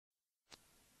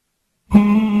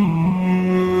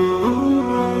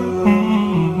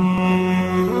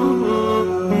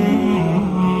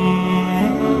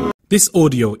This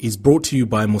audio is brought to you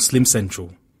by Muslim Central.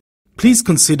 Please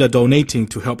consider donating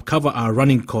to help cover our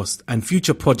running costs and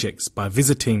future projects by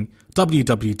visiting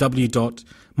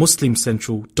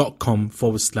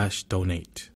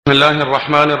www.muslimcentral.com/donate. بسم الله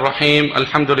الرحمن الرحيم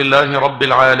الحمد لله رب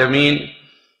العالمين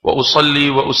وأصلي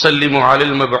وأسلم على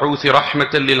المبعوث رحمة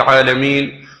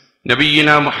للعالمين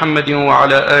نبينا محمد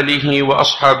وعلى آله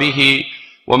وأصحابه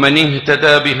ومن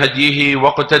اهتدى بهديه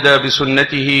واقتدى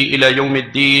بسنته إلى يوم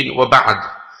الدين وبعد.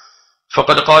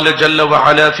 فقد قال جل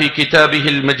وعلا في كتابه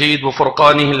المجيد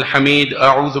وفرقانه الحميد: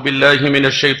 أعوذ بالله من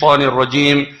الشيطان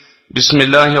الرجيم، بسم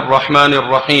الله الرحمن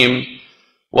الرحيم.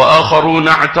 وآخرون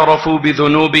اعترفوا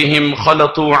بذنوبهم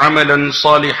خلطوا عملا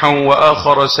صالحا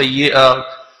وآخر سيئا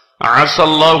عسى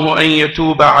الله أن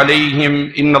يتوب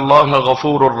عليهم إن الله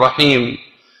غفور رحيم.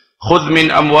 خذ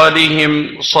من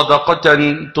أموالهم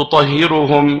صدقة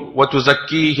تطهرهم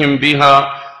وتزكيهم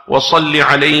بها وصل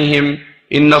عليهم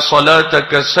إن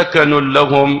صلاتك سكن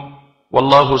لهم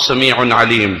والله سميع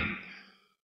عليم.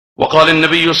 وقال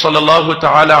النبي صلى الله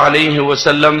تعالى عليه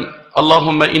وسلم: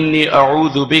 اللهم إني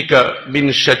أعوذ بك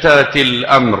من شتات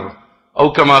الأمر،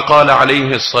 أو كما قال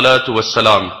عليه الصلاة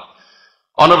والسلام.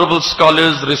 Honorable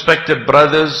scholars, respected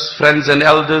brothers, friends and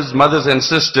elders, mothers and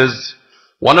sisters,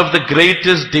 one of the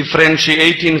greatest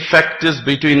differentiating factors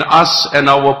between us and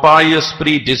our pious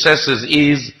predecessors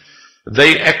is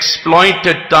they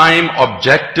exploited time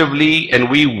objectively and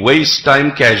we waste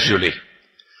time casually.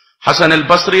 Hasan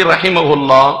al-Basri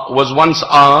rahimahullah was once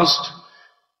asked,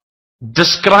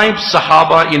 describe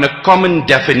Sahaba in a common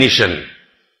definition.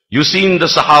 You seen the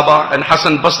Sahaba, and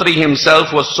Hasan Basri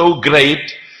himself was so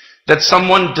great that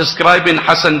someone describing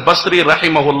Hasan Basri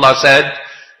rahimahullah said,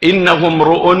 إِنَّهُمْ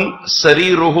رُؤٌ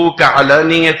سَرِيرُهُ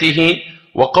كَعَلَانِيَتِهِ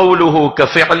وَقَوْلُهُ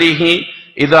كَفِعْلِهِ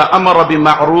إذا أمر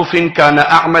بمعروف كان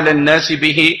أعمل الناس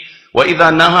به وإذا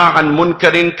نهى عن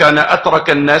منكر كان أترك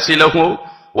الناس له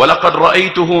ولقد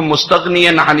رأيته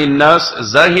مستغنيا عن الناس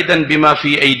زاهدا بما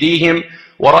في أيديهم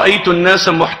ورأيت الناس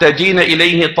محتاجين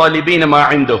إليه طالبين ما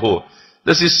عنده.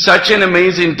 This is such an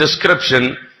amazing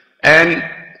description, and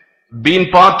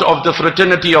being part of the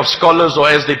fraternity of scholars, or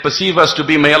as they perceive us to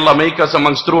be, may Allah make us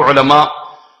amongst true ulama,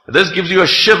 this gives you a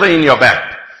shiver in your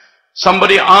back.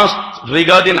 Somebody asked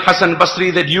regarding Hasan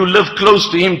Basri that you live close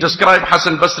to him, describe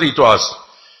Hasan Basri to us.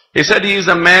 He said he is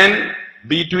a man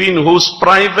between whose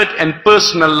private and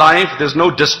personal life there's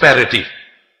no disparity.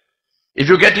 If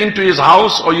you get into his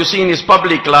house or you see in his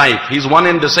public life, he's one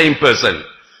and the same person.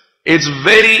 It's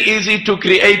very easy to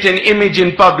create an image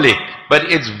in public,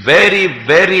 but it's very,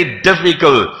 very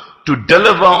difficult to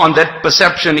deliver on that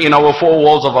perception in our four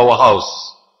walls of our house.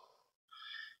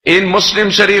 In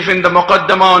Muslim Sharif, in the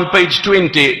Muqaddamah on page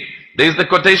 20, there is the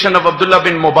quotation of Abdullah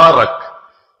bin Mubarak.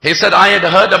 He said, I had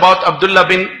heard about Abdullah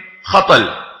bin Khatal,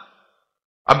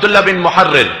 Abdullah bin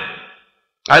Muharrir.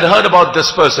 I had heard about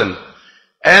this person.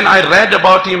 And I read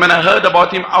about him and I heard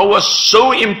about him. I was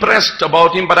so impressed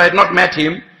about him, but I had not met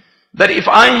him, that if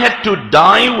I had to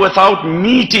die without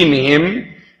meeting him,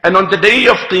 and on the day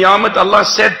of Qiyamah Allah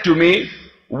said to me,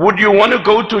 would you want to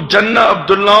go to Jannah,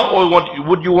 Abdullah, or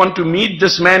would you want to meet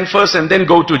this man first and then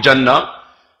go to Jannah?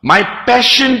 My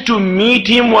passion to meet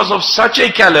him was of such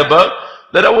a caliber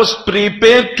that I was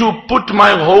prepared to put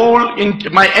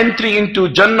my entry into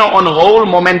Jannah on hold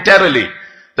momentarily.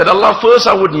 That Allah, first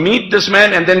I would meet this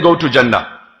man and then go to Jannah.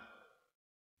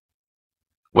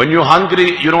 When you're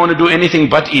hungry, you don't want to do anything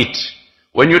but eat.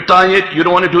 When you're tired, you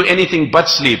don't want to do anything but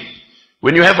sleep.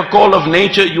 When you have a call of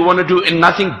nature, you want to do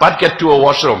nothing but get to a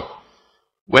washroom.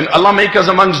 When Allah make us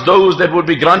amongst those that would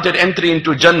be granted entry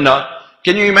into Jannah,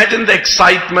 can you imagine the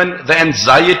excitement, the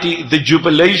anxiety, the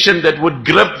jubilation that would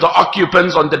grip the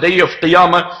occupants on the day of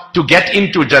Qiyamah to get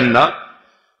into Jannah?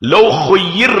 لو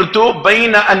خيرت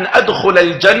بين أن أدخل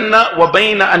الجنة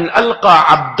وبين أن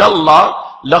ألقى عبد الله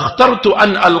لاخترت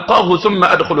أن ألقاه ثم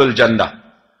أدخل الجنة.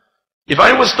 If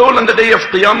I was told on the day of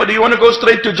Qiyamah, do you want to go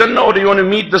straight to Jannah or do you want to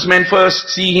meet this man first,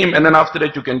 see him, and then after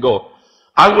that you can go?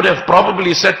 I would have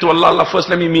probably said to Allah, Allah, first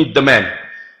let me meet the man.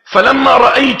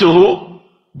 فَلَمَّا رَأَيْتُهُ,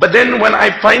 but then when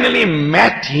I finally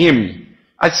met him,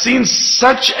 I'd seen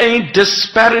such a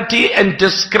disparity and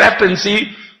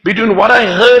discrepancy between what I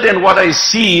heard and what I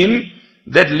seen,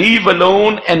 that leave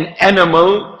alone an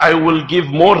animal, I will give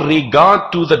more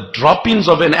regard to the droppings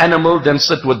of an animal than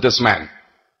sit with this man.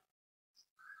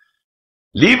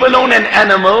 Leave alone an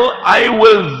animal, I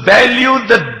will value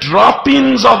the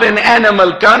droppings of an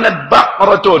animal. كانت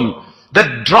بقرة.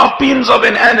 The droppings of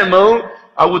an animal,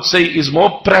 I would say, is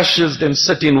more precious than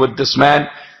sitting with this man,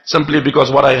 simply because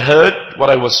what I heard, what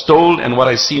I was told, and what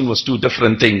I seen was two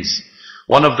different things.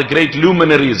 One of the great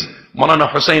luminaries, Maulana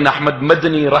Hussain Ahmad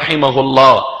Madani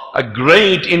rahimahullah, a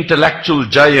great intellectual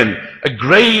giant, a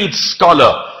great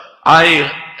scholar. I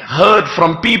heard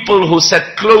from people who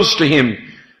sat close to him,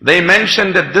 they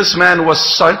mentioned that this man was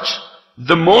such,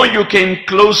 the more you came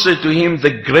closer to him,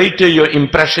 the greater your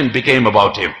impression became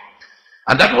about him.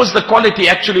 And that was the quality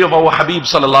actually of our Habib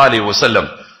sallallahu alaihi wasallam.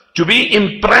 To be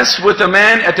impressed with a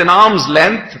man at an arm's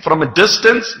length from a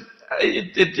distance,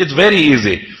 it's very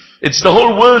easy. It's the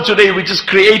whole world today which is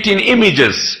creating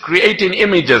images,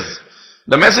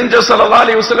 The Messenger sallallahu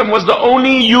alaihi wasallam was the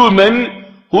only human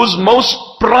whose most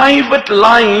private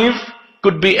life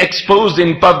could be exposed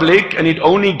in public, and it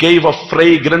only gave a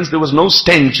fragrance, there was no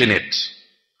stench in it.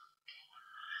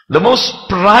 The most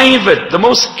private, the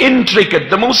most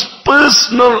intricate, the most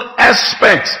personal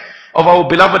aspects of our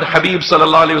beloved Habib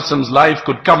sallallahu alaihi wasallam's life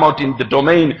could come out in the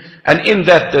domain, and in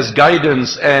that there's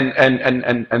guidance and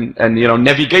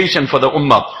navigation for the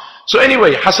ummah. So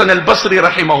anyway, Hasan al-Basri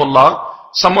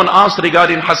rahimahullah, someone asked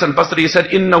regarding Hasan Basri, he said,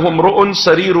 "Innahum ru'un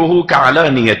sariruhu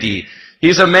ka'alaniyati."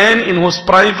 He's a man in whose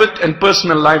private and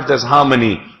personal life there's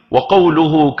harmony.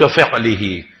 وَقَوْلُهُ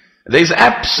كَفِعْلِهِ. There's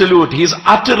absolute, his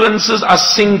utterances are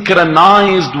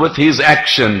synchronized with his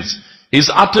actions.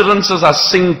 His utterances are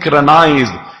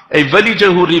synchronized. A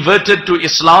villager who reverted to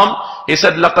Islam, he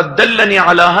said, لَقَدْ دَلَّنِي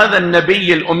عَلَى هَذَا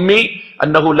النَّبِيِّ الْأُمِّي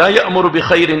أَنَّهُ لَا يَأْمُرُ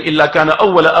بِخَيْرٍ إِلَّا كَانَ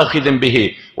أَوَّلَ آخِذٍ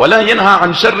بِهِ وَلَا يَنْهَى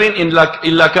عَنْ شَرٍ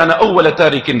إِلَّا كَانَ أَوَّلَ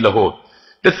تَارِكٍ لَهُ.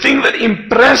 The thing that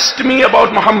impressed me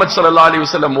about Muhammad sallallahu alaihi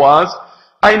wasallam was,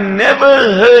 I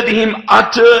never heard him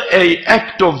utter an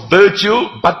act of virtue,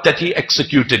 but that he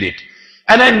executed it.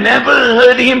 And I never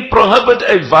heard him prohibit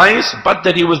a vice, but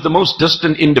that he was the most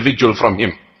distant individual from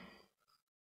him.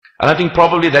 And I think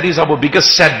probably that is our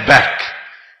biggest setback.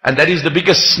 And that is the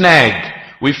biggest snag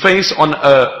we face on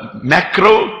a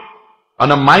macro,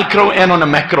 on a micro and on a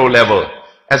macro level.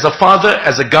 As a father,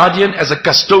 as a guardian, as a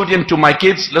custodian to my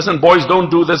kids, listen boys,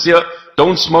 don't do this here,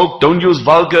 don't smoke, don't use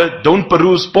vulgar, don't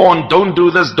peruse porn, don't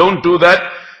do this, don't do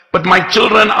that. But my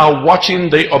children are watching,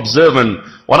 they observant.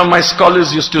 One of my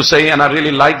scholars used to say, and I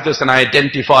really like this and I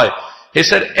identify, he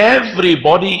said,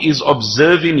 everybody is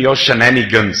observing your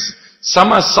shenanigans.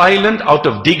 Some are silent out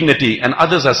of dignity and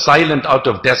others are silent out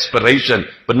of desperation,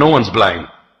 but no one's blind.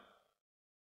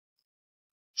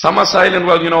 Some are silent,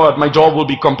 well, you know what, my job will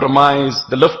be compromised,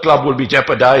 the lift club will be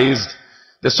jeopardized.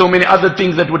 There's so many other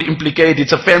things that would implicate,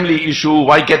 it's a family issue,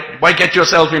 why get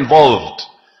yourself involved?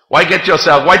 Why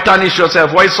tarnish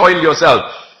yourself? Why soil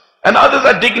yourself? And others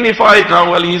are dignified,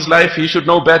 now, well, his life, he should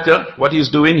know better what he's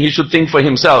doing, he should think for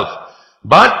himself.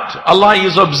 But Allah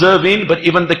is observing, but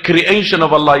even the creation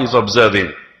of Allah is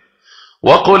observing.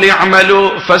 وَقُلِ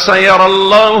اعْمَلُوا فَسَيَرَ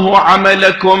اللَّهُ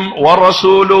عَمَلَكُمْ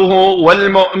وَرَسُولُهُ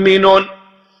وَالْمُؤْمِنُونَ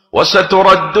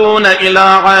وَسَتُرَدُّونَ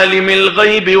إِلَىٰ عَالِمِ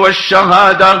الْغَيْبِ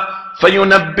وَالشَّهَادَةِ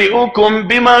فَيُنَبِّئُكُمْ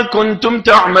بِمَا كُنْتُمْ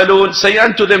تَعْمَلُونَ. Say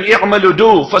unto them, اعْمَلُوا,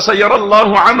 do, فَسَيَرَ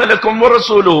اللَّهُ عَمَلَكُمْ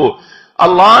وَرَسُولُهُ.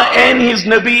 Allah and His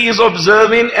Nabi is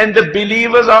observing, and the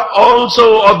believers are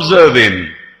also observing.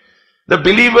 The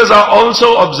believers are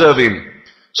also observing.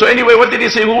 So anyway, what did he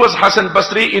say? Who was Hasan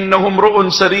Basri? إِنَّهُمْ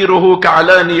رُؤٌ سَرِيرُهُ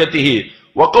كَعْلَانِيَتِهِ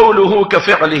وَقَوْلُهُ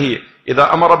كَفِعْلِهِ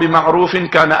إِذَا أَمَرَ بِمَعْرُوفٍ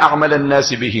كَانَ أَعْمَلَ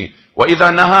النَّاسِ بِهِ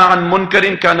وَإِذَا نَهَى عَنْ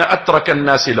مُنْكَرٍ كَانَ أَتْرَكَ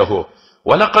النَّاسِ لَهُ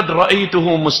وَلَقَدْ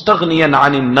رَأَيْتُهُ مُسْتَغْنِيًا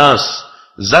عَنِ النَّاسِ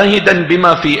زَاهِدًا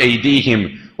بِمَا فِي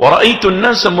أَيْدِيهِمْ وَرَأَيْتُ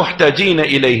النَّاسَ مُحْتَاجِينَ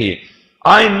إِلَيْهِ.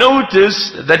 I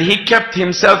noticed that he kept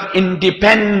himself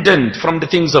independent from the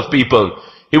things of people.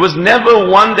 He was never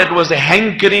one that was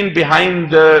hankering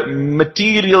behind the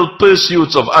material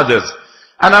pursuits of others.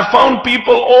 And I found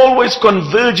people always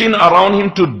converging around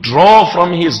him to draw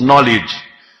from his knowledge.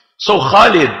 So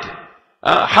Khalid,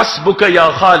 Hasbuka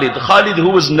ya Khalid, Khalid who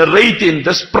was narrating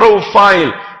this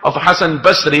profile of Hasan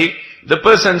Basri, the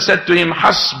person said to him,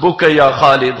 Hasbuka ya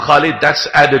Khalid, Khalid, that's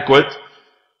adequate.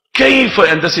 Kayfa,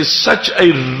 and this is such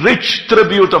a rich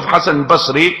tribute of Hasan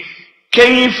Basri,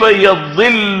 كيف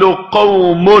يظل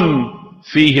قوم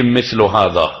فيهم مثل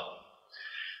هذا.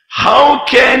 How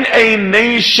can a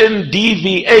nation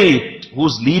deviate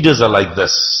whose leaders are like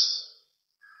this?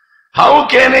 How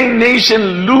can a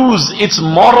nation lose its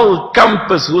moral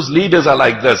compass whose leaders are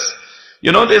like this?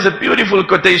 You know, there's a beautiful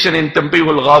quotation in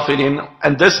Tanbihul Ghafilin,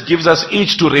 and this gives us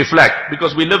each to reflect,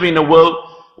 because we live in a world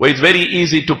where it's very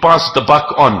easy to pass the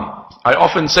buck on. I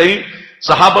often say,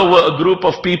 Sahaba were a group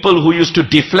of people who used to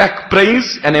deflect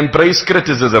praise and embrace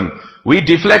criticism. We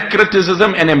deflect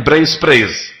criticism and embrace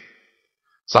praise.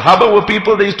 Sahaba were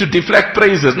people, they used to deflect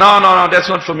praises. No, that's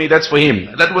not for me, that's for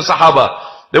him. That was Sahaba.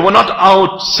 They were not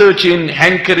out searching,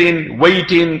 hankering,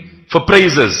 waiting for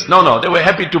praises. No, they were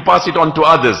happy to pass it on to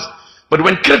others. But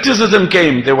when criticism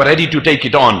came, they were ready to take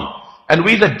it on. And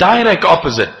we the direct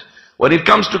opposite. When it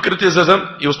comes to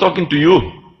criticism, he was talking to you.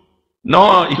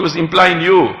 No, he was implying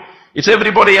you. It's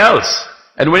everybody else.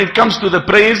 And when it comes to the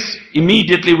praise,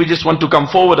 immediately we just want to come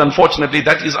forward. Unfortunately,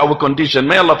 that is our condition.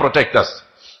 May Allah protect us.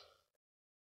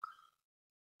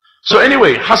 So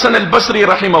anyway, Hasan al-Basri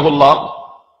rahimahullah,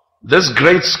 this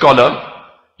great scholar,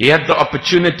 he had the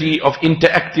opportunity of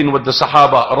interacting with the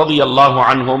Sahaba radiyallahu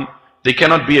anhum. There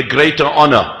cannot be a greater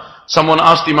honor. Someone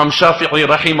asked Imam Shafi'i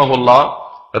rahimahullah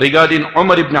regarding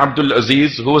Umar ibn Abdul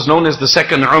Aziz, who was known as the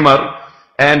second Umar,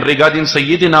 and regarding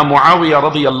Sayyidina Muawiyah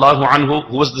radiyallahu anhu,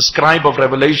 who was the scribe of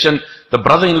revelation, the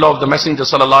brother-in-law of the Messenger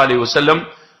sallallahu alayhi wasallam.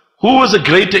 Who was a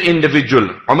greater individual,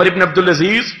 Umar ibn Abdul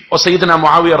Aziz or Sayyidina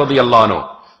Muawiyah radiyallahu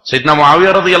anhu? Sayyidina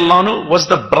Muawiyah radiyallahu anhu was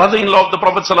the brother-in-law of the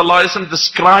Prophet sallallahu alayhi wasallam, the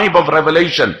scribe of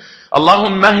revelation.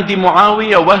 Allahumma hdi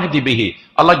Muawiyah wahdi bihi.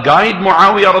 Allah guide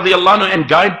Muawiyah radiyallahu anhu and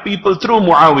guide people through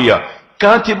Muawiyah.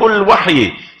 Katibul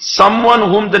Wahyi, someone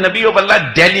whom the Nabi of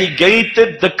Allah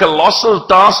delegated the colossal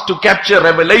task to capture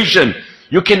revelation.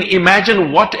 You can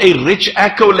imagine what a rich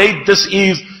accolade this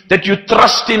is, that you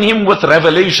trust in him with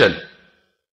revelation.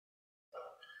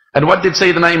 And what did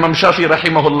Sayyidina Imam Shafi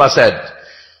rahimahullah said?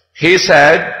 He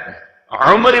said,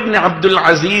 Umar ibn Abdul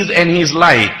Aziz and his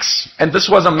likes, and this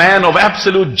was a man of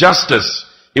absolute justice.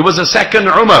 He was a second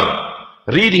Umar.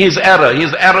 Read his era.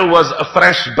 His era was a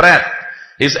fresh breath.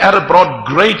 His era brought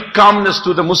great calmness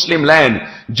to the Muslim land.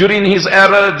 During his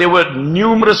era, there were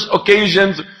numerous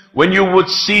occasions when you would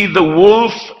see the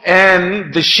wolf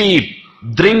and the sheep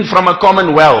drink from a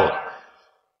common well.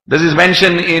 This is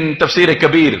mentioned in Tafsir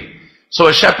Kabir. So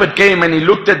a shepherd came and he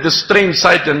looked at this strange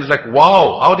sight and was like,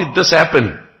 wow, how did this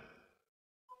happen?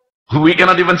 We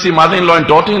cannot even see mother-in-law and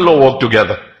daughter-in-law walk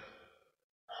together.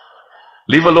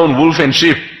 Leave alone wolf and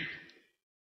sheep.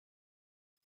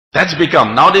 That's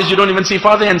become, nowadays you don't even see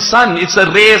father and son. It's a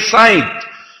rare sight.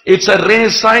 It's a rare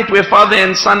sight where father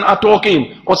and son are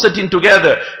talking or sitting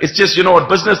together. It's just,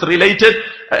 business related,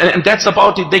 and that's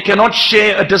about it. They cannot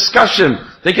share a discussion.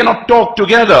 They cannot talk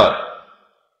together.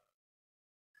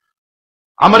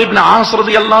 Amr ibn As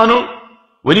radiyallahu anhu,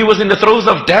 when he was in the throes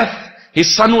of death,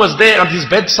 his son was there at his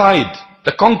bedside,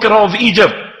 the conqueror of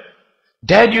Egypt.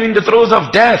 Dad, you in the throes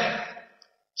of death.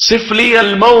 Sifli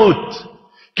al-maut.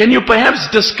 Can you perhaps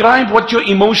describe what your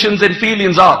emotions and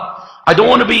feelings are? I don't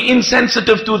want to be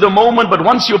insensitive to the moment, but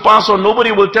once you pass on,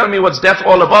 nobody will tell me what's death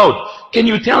all about. Can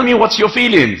you tell me what's your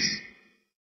feelings?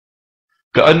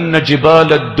 كَأَنَّ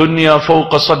جِبَالَ الدُّنْيَا فَوْقَ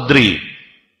صَدْرِي.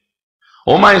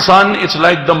 Oh my son, it's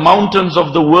like the mountains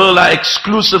of the world are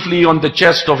exclusively on the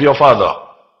chest of your father.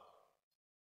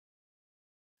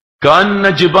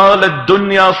 كَأَنَّ جِبَالَ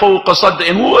الدُّنْيَا فَوْقَ صَدْرِي.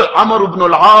 And who? Amr ibn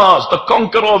al-As, the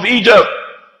conqueror of Egypt.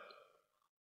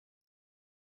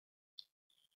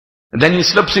 And then he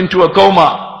slips into a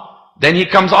coma. Then he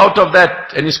comes out of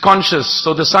that and is conscious.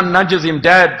 So the son nudges him,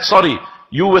 Dad, sorry,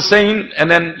 you were saying, and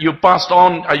then you passed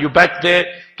on, are you back there?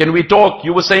 Can we talk?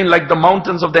 You were saying like the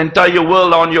mountains of the entire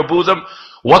world are on your bosom.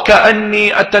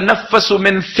 وَكَأَنِّي أَتَنَفَّسُ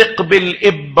مِنْ ثِقْبِ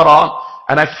الْإِبْرَةِ.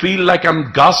 And I feel like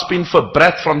I'm gasping for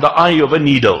breath from the eye of a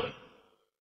needle.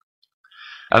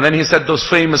 And then he said those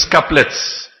famous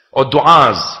couplets or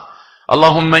du'as.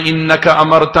 اللهم إنك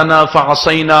أمرتنا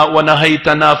فعصينا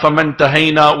ونهيتنا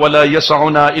فمنتهينا ولا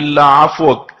يسعنا إلا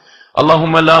عفوك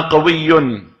اللهم لا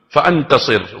قوي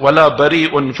فأنتصر ولا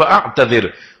بريء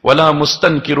فأعتذر ولا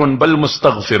مستنكر بل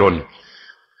مستغفر.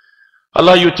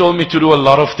 Allah, you told me to do a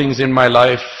lot of things in my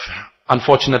life.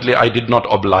 Unfortunately, I did not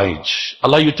oblige.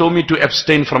 Allah, you told me to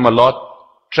abstain from a lot.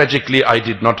 Tragically, I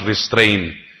did not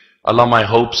restrain. Allah, my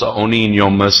hopes are only in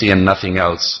your mercy and nothing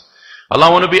else. Allah, I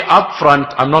want to be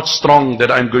upfront. I'm not strong that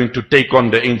I'm going to take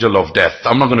on the angel of death.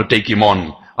 I'm not going to take him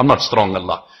on. I'm not strong,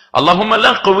 Allah. Allahumma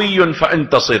la qawiyyun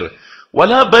fa'antasir. Wa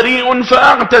la bari'un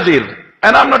fa'a'tadir.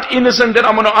 And I'm not innocent that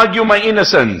I'm going to argue my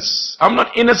innocence. I'm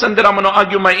not innocent that I'm going to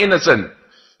argue my innocence.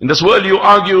 In this world you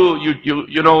argue,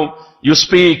 you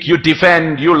speak, you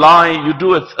defend, you lie, you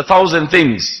do a thousand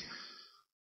things.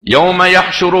 يَوْمَ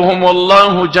يَحْشُرُهُمُ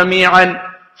اللَّهُ جَمِيعًا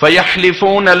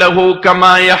فَيَحْلِفُونَ لَهُ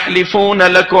كَمَا يَحْلِفُونَ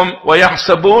لَكُمْ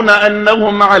وَيَحْسَبُونَ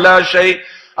أَنَّهُمْ عَلَى شَيْءٍ.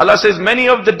 Allah says many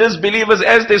of the disbelievers,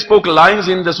 as they spoke lies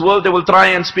in this world, they will try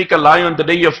and speak a lie on the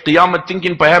day of Qiyamah,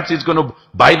 thinking perhaps it's going to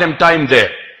buy them time there.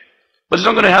 But it's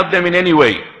not going to help them in any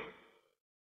way.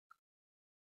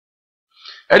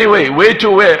 Anyway, where to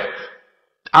where?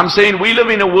 I'm saying we live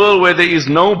in a world where there is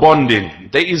no bonding,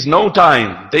 there is no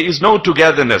time, there is no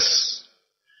togetherness.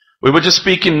 We were just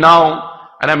speaking now,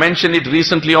 and I mentioned it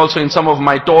recently also in some of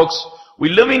my talks.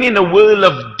 We're living in a world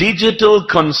of digital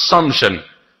consumption.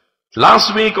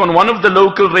 Last week on one of the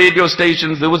local radio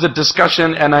stations, there was a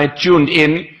discussion and I tuned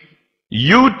in.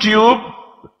 YouTube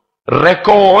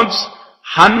records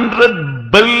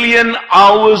 100 billion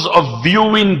hours of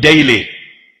viewing daily.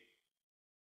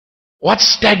 What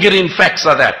staggering facts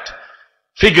are that?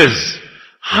 Figures.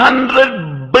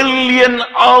 100 billion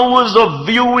hours of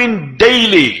viewing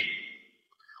daily.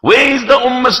 Where is the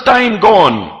Ummah's time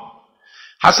gone?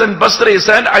 Hassan Basri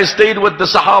said, I stayed with the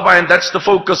Sahaba, and that's the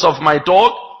focus of my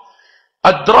talk.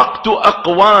 أدركت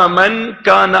أقواما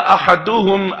كان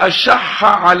أحدهم أشح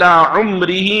على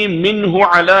عمره منه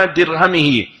على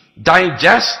درهمه.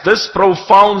 Digest this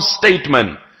profound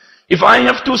statement. If I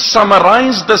have to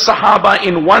summarize the Sahaba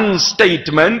in one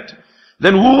statement,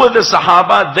 then who were the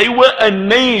Sahaba? They were a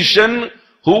nation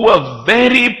who were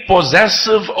very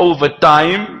possessive over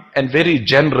time and very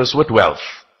generous with wealth.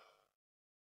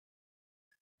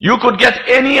 You could get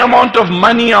any amount of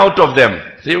money out of them.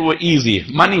 They were easy.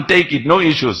 Money, take it, no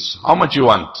issues. How much you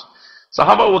want?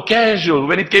 Sahaba were casual.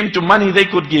 When it came to money, they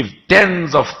could give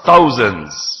tens of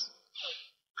thousands.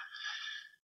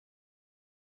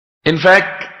 In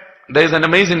fact, there is an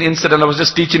amazing incident. I was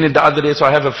just teaching it the other day, so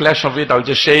I have a flash of it. I'll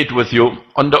just share it with you.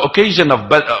 On the occasion of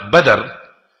Badr,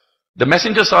 the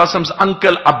Messenger Sallallahu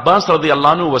uncle Abbas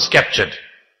radiallahu anhu was captured.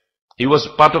 He was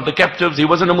part of the captives. He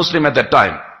wasn't a Muslim at that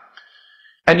time.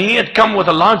 And he had come with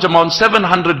a large amount,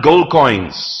 700 gold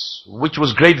coins, which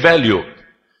was great value.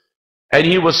 And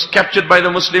he was captured by the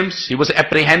Muslims. He was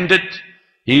apprehended.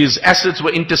 His assets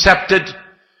were intercepted.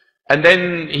 And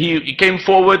then he came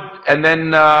forward, and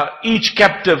then each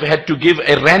captive had to give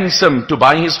a ransom to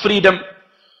buy his freedom.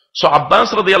 So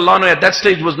Abbas radiallahu anhu at that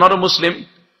stage was not a Muslim.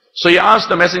 So he asked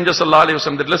the Messenger sallallahu alaihi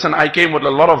wasallam that, listen, I came with a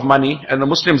lot of money, and the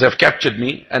Muslims have captured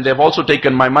me, and they have also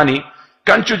taken my money.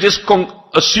 Can't you just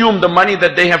assume the money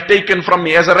that they have taken from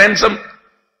me as a ransom?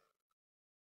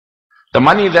 The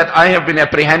money that I have been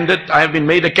apprehended, I have been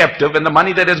made a captive, and the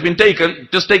money that has been taken,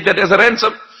 just take that as a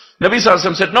ransom. Nabi Sallallahu Alaihi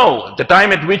Wasallam said, no, the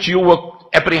time at which you were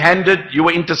apprehended, you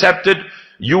were intercepted,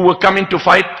 you were coming to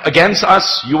fight against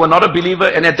us, you were not a believer,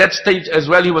 and at that stage as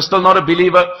well, he was still not a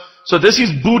believer. So this is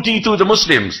booty to the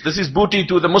Muslims. This is booty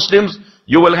to the Muslims.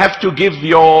 You will have to give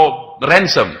your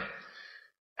ransom.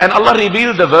 And Allah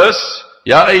revealed the verse,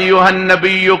 يا أيها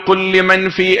النبي قل لمن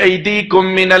في أيديكم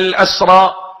من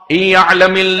الأسرى إن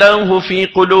يعلم الله في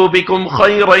قلوبكم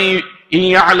خيرا إن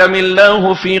يعلم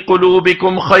الله في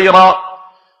قلوبكم خيرا.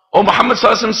 O Muhammad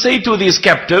sallallahu alaihi wasallam, say to these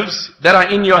captives that are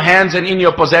in your hands and in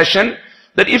your possession,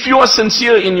 that if you are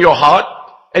sincere in your heart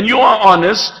and you are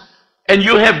honest and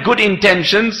you have good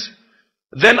intentions,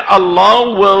 then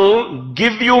Allah will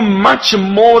give you much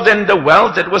more than the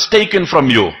wealth that was taken from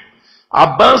you.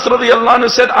 Abbas radiallahu anhu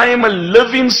said, I am a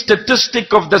living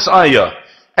statistic of this ayah.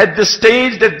 At the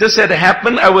stage that this had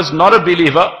happened, I was not a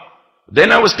believer.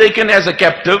 Then I was taken as a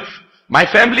captive. My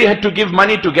family had to give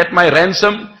money to get my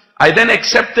ransom. I then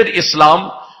accepted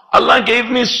Islam. Allah gave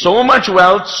me so much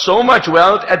wealth, so much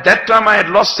wealth. At that time I had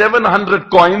lost 700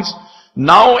 coins.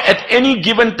 Now at any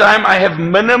given time I have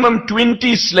minimum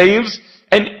 20 slaves,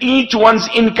 and each one's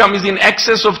income is in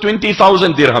excess of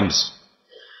 20,000 dirhams.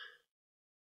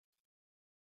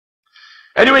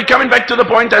 Anyway, coming back to the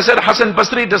point, I said Hassan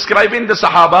Basri describing the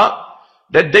Sahaba,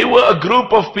 that they were a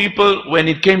group of people, when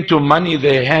it came to money,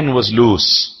 their hand was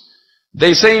loose.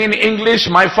 They say in English,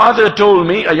 my father told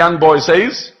me, a young boy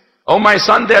says, oh my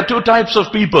son, there are two types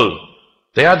of people.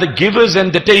 They are the givers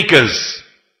and the takers.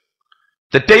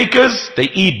 The takers, they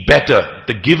eat better.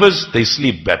 The givers, they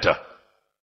sleep better.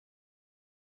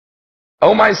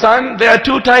 Oh my son, there are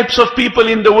two types of people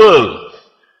in the world.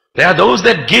 There are those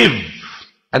that give,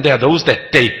 and there are those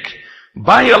that take.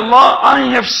 By Allah,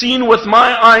 I have seen with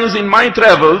my eyes in my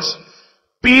travels,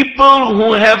 people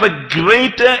who have a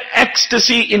greater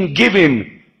ecstasy in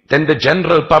giving than the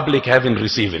general public have in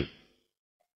receiving.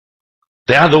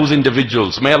 There are those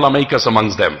individuals. May Allah make us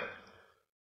amongst them.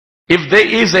 If there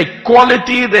is a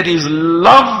quality that is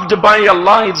loved by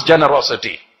Allah, it's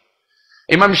generosity.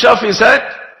 Imam Shafi said,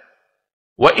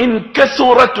 وَإِن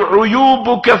كَثُرَتْ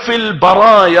عُيُوبُكَ فِي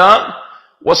الْبَرَايَا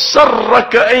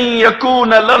وَسَرَّكَ أَن يَكُونَ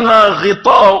لَهَا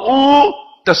غِطَاءُ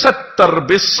تَسَتَّرْ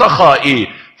بِالسَّخَاءِ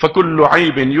فَكُلُّ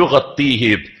عَيْبٍ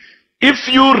يُغَطِّيهِ. If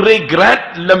you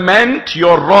regret, lament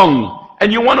your wrong,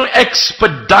 and you want to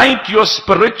expedite your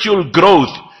spiritual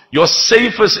growth, your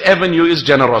safest avenue is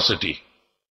generosity.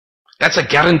 That's a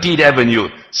guaranteed avenue.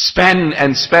 Spend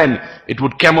and spend. It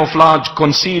would camouflage,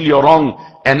 conceal your wrong,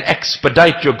 and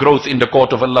expedite your growth in the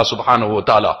court of Allah subhanahu wa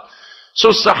ta'ala. So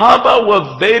Sahaba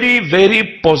were very,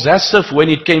 very possessive when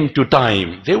it came to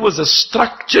time. There was a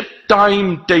structured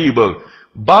timetable.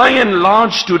 By and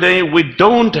large today, we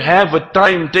don't have a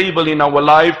timetable in our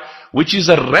life which is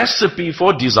a recipe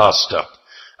for disaster.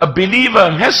 A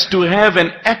believer has to have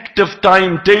an active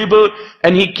timetable,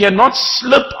 and he cannot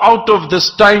slip out of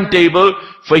this timetable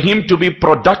for him to be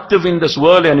productive in this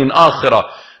world and in akhirah.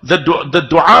 The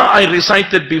dua I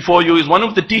recited before you is one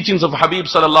of the teachings of Habib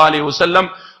sallallahu alaihi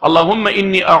wasallam. Allahumma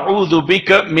inni a'udhu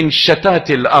bika min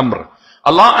shatatil amr.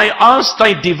 Allah, I ask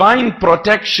thy divine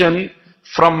protection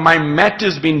from my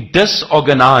matters being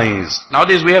disorganized.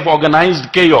 Nowadays we have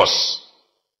organized chaos.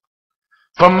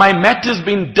 From my matters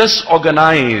being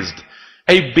disorganized.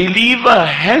 A believer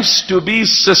has to be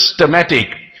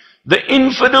systematic. The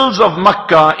infidels of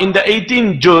Makkah in the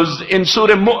 18 juz in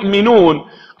Surah Mu'minun,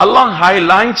 Allah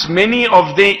highlights many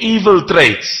of their evil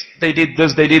traits. They did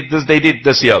this, they did this, they did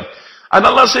this here. And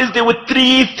Allah says there were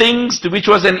three things which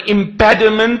was an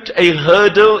impediment, a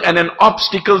hurdle and an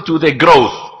obstacle to their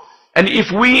growth. And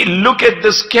if we look at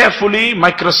this carefully,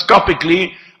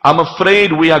 microscopically, I'm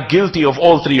afraid we are guilty of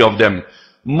all three of them.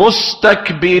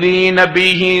 Mustakbirina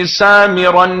bihi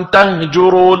samiran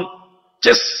tahjurun.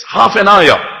 Just half an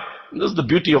ayah. This is the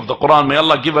beauty of the Quran. May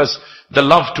Allah give us the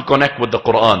love to connect with the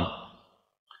Quran.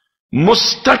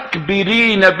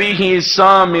 Mustakbirina bihi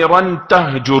samiran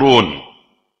tahjurun.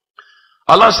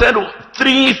 Allah said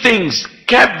three things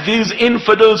kept these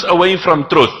infidels away from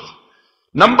truth.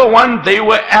 Number one, they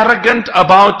were arrogant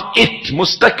about it.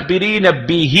 Mustakbirina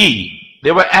bihi.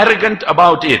 They were arrogant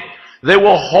about it. They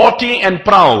were haughty and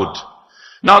proud.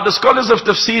 Now the scholars of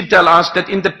tafsir tell us that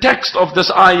in the text of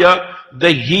this ayah,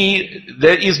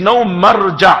 there is no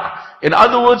marja. In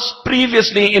other words,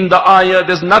 previously in the ayah,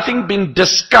 there's nothing been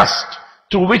discussed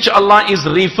to which Allah is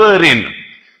referring.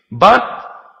 But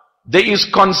there is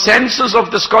consensus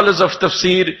of the scholars of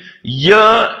tafsir.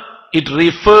 Here it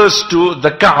refers to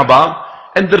the Kaaba.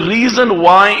 And the reason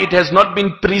why it has not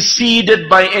been preceded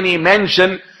by any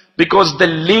mention, because the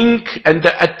link and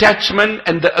the attachment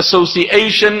and the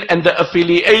association and the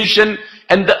affiliation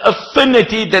and the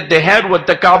affinity that they had with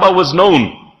the Kaaba was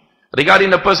known.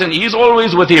 Regarding a person, he is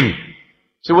always with him.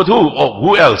 So with who? Oh,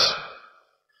 who else?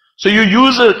 So you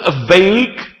use a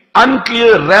vague,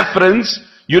 unclear reference.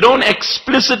 You don't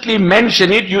explicitly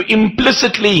mention it, you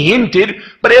implicitly hint it,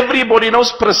 but everybody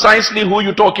knows precisely who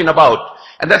you're talking about.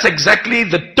 And that's exactly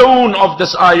the tone of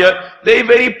this ayah. They're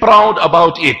very proud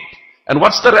about it. And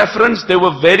what's the reference? They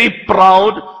were very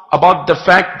proud about the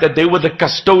fact that they were the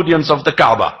custodians of the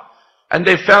Kaaba. And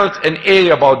they felt an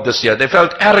air about this here. They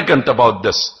felt arrogant about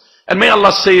this. And may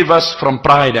Allah save us from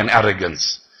pride and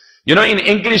arrogance. You know, in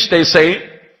English they say,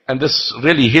 and this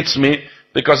really hits me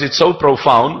because it's so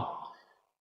profound,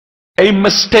 a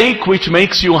mistake which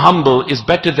makes you humble is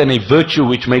better than a virtue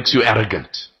which makes you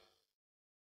arrogant.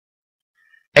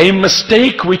 A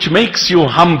mistake which makes you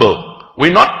humble.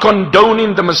 We're not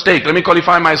condoning the mistake. Let me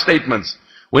qualify my statements.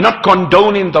 We're not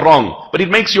condoning the wrong, but it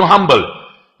makes you humble.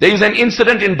 There is an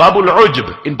incident in Babul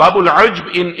Ujb, in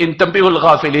Tanbihul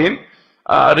Ghafilin,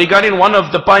 regarding one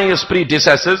of the pious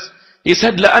predecessors. He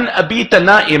said, لَأَنْ أَبِيتَ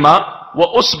نَائِمًا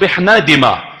وَأُصْبِحْ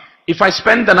نَادِمًا. If I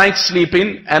spend the night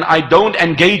sleeping and I don't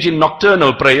engage in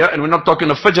nocturnal prayer, and we're not talking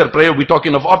of Fajr prayer, we're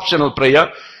talking of optional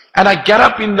prayer, and I get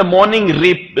up in the morning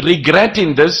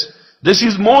regretting this, this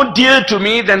is more dear to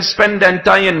me than spend the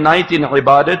entire night in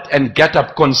ibadat and get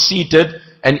up conceited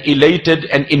and elated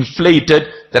and inflated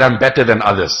that I'm better than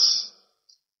others.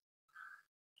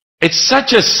 It's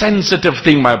such a sensitive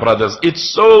thing, my brothers. It's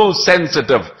so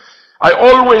sensitive. I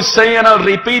always say, and I'll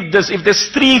repeat this, if there's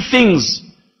three things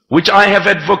which I have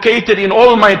advocated in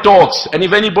all my talks, and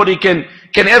if anybody can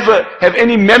ever have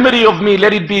any memory of me,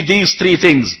 let it be these three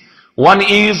things. One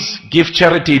is, give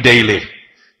charity daily.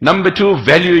 Number two,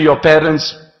 value your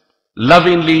parents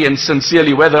lovingly and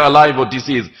sincerely, whether alive or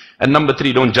deceased. And number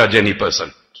three, don't judge any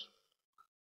person.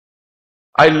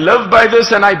 I live by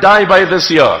this and I die by this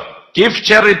here. Give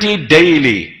charity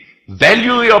daily.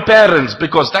 Value your parents,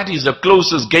 because that is the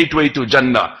closest gateway to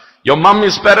Jannah. Your mom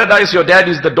is paradise, your dad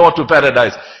is the door to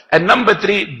paradise. And number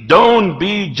three, don't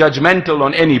be judgmental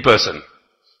on any person.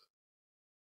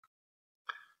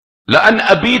 لَأَنْ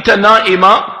أَبِيتَ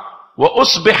نَائِمًا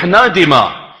وَأُصْبِحْ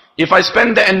نَادِمًا. If I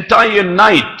spend the entire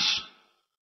night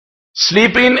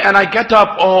sleeping and I get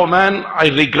up, oh man, I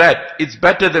regret. It's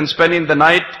better than spending the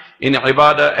night in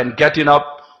ibadah and getting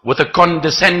up with a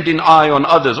condescending eye on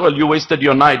others. Well, you wasted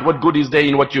your night. What good is there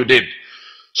in what you did?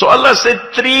 So Allah said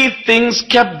three things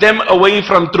kept them away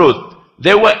from truth.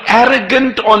 They were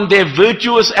arrogant on their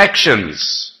virtuous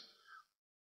actions.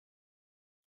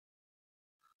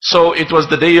 So it was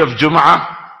the day of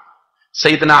Jum'ah.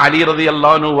 Sayyidina Ali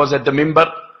radiallahu anhu was at the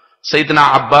mimbar.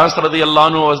 Sayyidina Abbas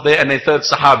radiallahu anhu was there, and a third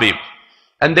Sahabi.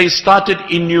 And they started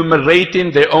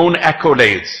enumerating their own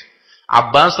accolades.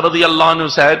 Abbas radiallahu anhu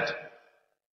said,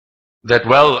 that,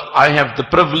 well, I have the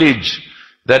privilege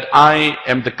that I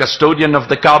am the custodian of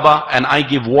the Kaaba and I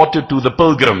give water to the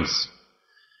pilgrims.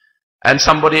 And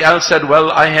somebody else said, well,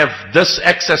 I have this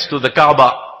access to the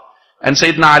Kaaba. And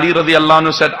Sayyidina Ali radiallahu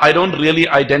anhu said, I don't really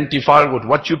identify with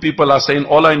what you people are saying.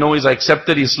 All I know is I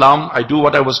accepted Islam. I do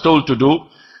what I was told to do.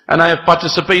 And I have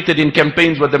participated in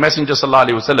campaigns with the Messenger sallallahu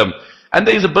alaihi wasallam. And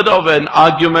there is a bit of an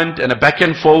argument and a back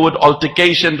and forward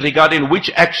altercation regarding which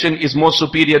action is more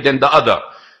superior than the other.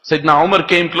 Sayyidina Umar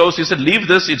came close. He said, leave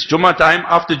this. It's Jummah time.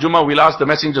 After Jummah, we'll ask the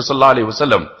Messenger sallallahu alaihi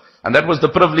wasallam. And that was the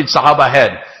privilege Sahaba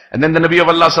had. And then the Nabi of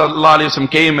Allah sallallahu alayhi wa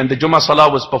sallam came and the Jummah Salah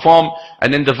was performed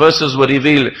and then the verses were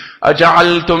revealed.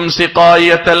 أَجَعَلْتُمْ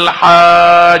سِقَايَةَ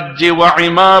الْحَاجِّ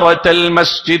وَعِمَارَةَ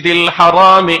الْمَسْجِدِ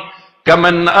الْحَرَامِ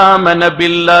كَمَنْ آمَنَ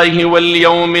بِاللَّهِ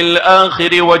وَالْيَوْمِ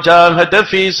الْآخِرِ وَجَاهَدَ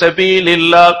فِي سَبِيلِ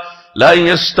اللَّهِ لَا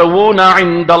يَسْتَوُونَ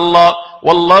عِنْدَ اللَّهِ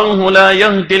وَاللَّهُ لَا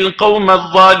يَهْدِي الْقَوْمَ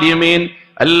الظَّالِمِينَ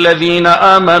الذين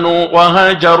آمنوا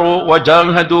وهاجروا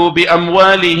وجاهدوا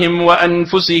بأموالهم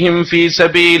وأنفسهم في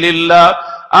سبيل الله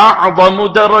أعظم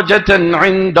درجة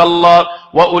عند الله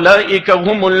وأولئك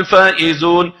هم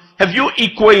الفائزون. Have you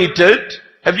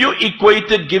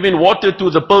equated giving water to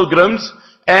the pilgrims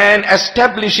and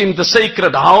establishing the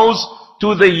sacred house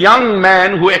to the young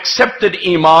man who accepted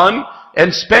Iman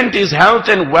and spent his health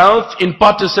and wealth in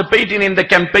participating in the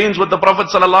campaigns with the Prophet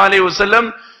sallallahu alaihi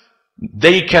wasallam?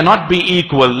 They cannot be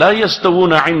equal. لا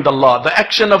يستوون عند الله. The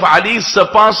action of Ali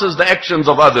surpasses the actions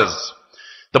of others.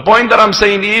 The point that I'm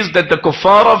saying is that the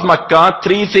kuffar of Makkah,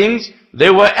 three things,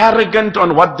 they were arrogant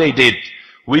on what they did.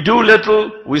 We do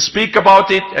little, we speak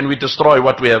about it, and we destroy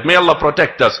what we have. May Allah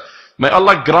protect us. May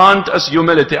Allah grant us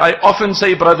humility. I often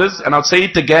say, brothers, and I'll say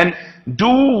it again, do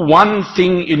one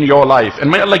thing in your life. And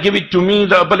may Allah give it to me,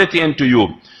 the ability, and to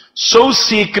you. So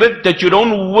secret that you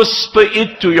don't whisper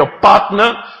it to your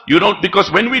partner. You don't, because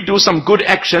when we do some good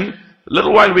action, a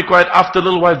little while we quiet, after a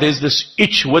little while there's this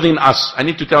itch within us. I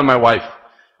need to tell my wife.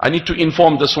 I need to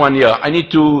inform this one here. I need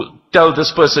to tell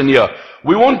this person here.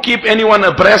 We won't keep anyone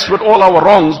abreast with all our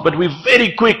wrongs, but we're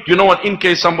very quick. You know what, in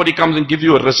case somebody comes and give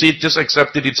you a receipt, just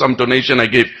accept it. It's some donation I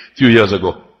gave a few years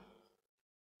ago.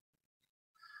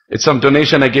 It's some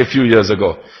donation I gave a few years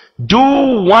ago.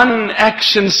 Do one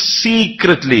action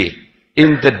secretly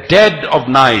in the dead of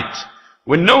night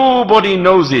when nobody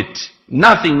knows it.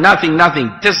 Nothing.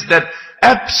 Just that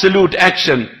absolute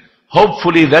action.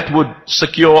 Hopefully that would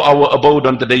secure our abode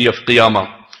on the day of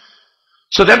Qiyamah.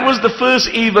 So that was the first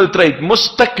evil trait.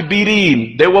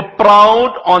 Mustakbirin. They were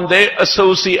proud on their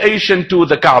association to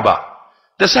the Kaaba.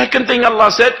 The second thing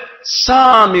Allah said,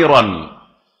 Samiran.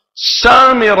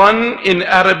 Samiran in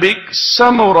Arabic,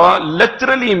 Samura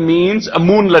literally means a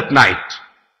moonlit night.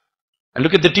 And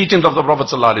look at the teachings of the Prophet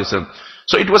ﷺ.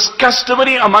 So it was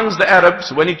customary amongst the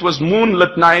Arabs, when it was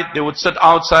moonlit night, they would sit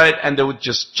outside and they would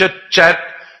just chit chat,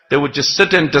 they would just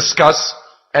sit and discuss,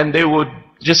 and they would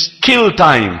just kill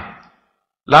time.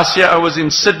 Last year I was in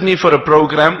Sydney for a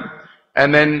program,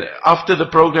 and then after the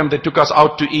program they took us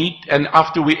out to eat, and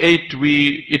after we ate,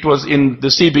 it was in the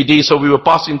CBD, so we were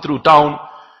passing through town.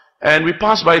 And we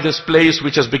passed by this place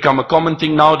which has become a common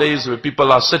thing nowadays, where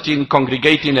people are sitting,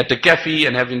 congregating at a cafe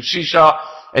and having shisha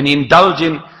and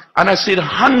indulging. And I said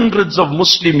hundreds of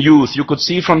Muslim youth, you could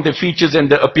see from their features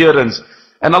and their appearance.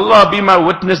 And Allah be my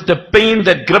witness, the pain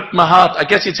that gripped my heart. I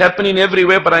guess it's happening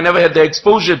everywhere, but I never had the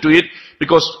exposure to it,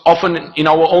 because often in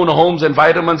our own homes,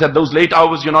 environments, at those late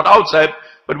hours, you're not outside.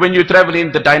 But when you're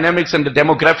traveling, the dynamics and the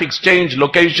demographics change,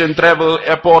 location, travel,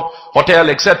 airport, hotel,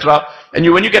 etc. And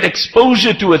when you get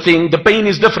exposure to a thing, the pain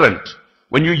is different.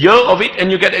 When you hear of it and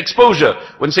you get exposure.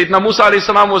 When Sayyidina Musa alayhi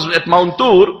salam was at Mount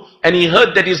Tur and he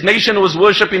heard that his nation was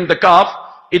worshipping the calf,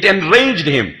 it enraged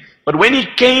him. But when he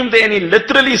came there and he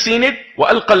literally seen it,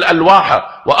 وَأَلْقَى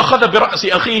الْأَلْوَاحَ وَأَخَذَ بِرَأْسِ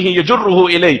أَخِيهِ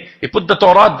يَجُرُّهُ إِلَيْهِ. He put the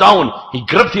Torah down, he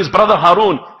gripped his brother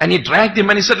Harun and he dragged him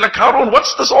and he said, like, Harun,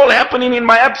 what's this all happening in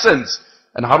my absence?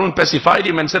 And Harun pacified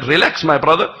him and said, relax my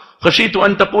brother. خَشِيتُ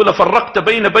أَن تَقُولَ فَرَّقْتَ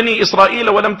بَيْنَ بَنِي إِسْرَائِيلَ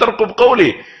وَلَمْ تَرْقُبْ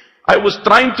قَوْلِي. I was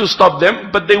trying to stop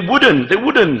them, but they wouldn't,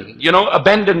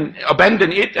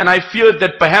 abandon it. And I feared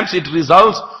that perhaps it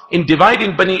results in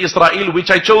dividing Bani Israel,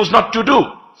 which I chose not to do.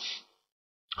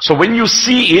 So when you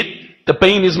see it, the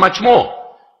pain is much more.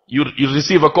 You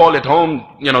receive a call at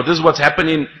home, this is what's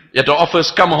happening at the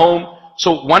office, come home.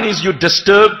 So one is you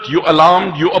disturbed, you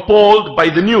alarmed, you appalled by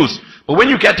the news. But when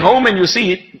you get home and you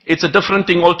see it, it's a different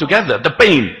thing altogether, the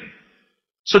pain.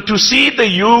 So to see the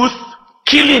youth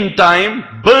killing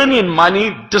time, burning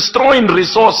money, destroying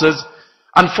resources,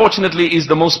 unfortunately is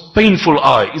the most painful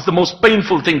is the most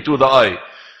painful thing to the eye.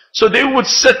 So they would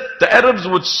sit, the Arabs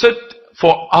would sit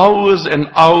for hours and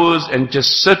hours and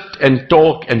just sit and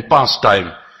talk and pass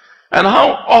time. And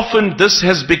how often this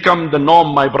has become the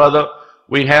norm, my brother.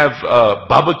 We have a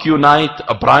barbecue night,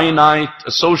 a braai night,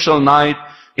 a social night.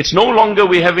 It's no longer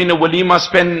we having a walima,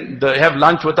 have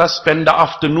lunch with us, spend the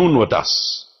afternoon with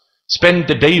us, spend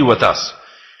the day with us.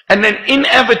 And then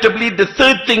inevitably the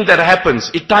third thing that happens,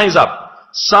 it ties up.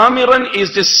 Samiran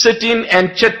is just sitting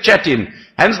and chit-chatting.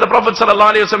 Hence the Prophet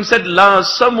ﷺ said, La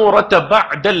samurata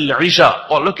ba'da al-isha.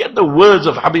 Oh, look at the words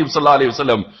of Habib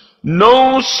ﷺ.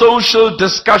 No social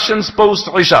discussions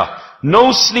post-isha.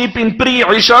 No sleeping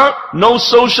pre-isha. No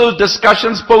social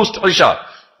discussions post-isha.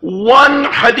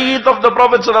 One hadith of the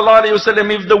Prophet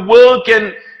ﷺ, if the world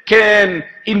can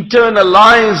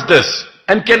internalize this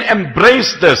and can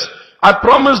embrace this, I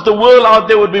promise the world out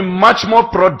there would be much more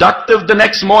productive the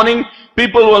next morning.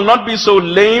 People will not be so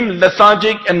lame,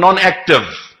 lethargic and non-active.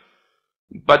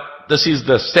 But this is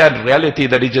the sad reality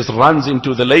that it just runs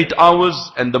into the late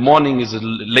hours and the morning is a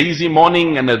lazy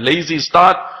morning and a lazy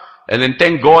start. And then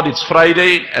thank God it's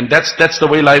Friday, and that's the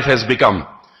way life has become.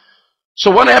 So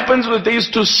what happens with these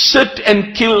to sit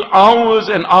and kill hours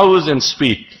and hours and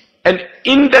speak. And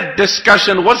in that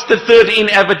discussion, what's the third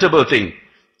inevitable thing?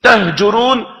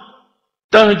 Tahjurun.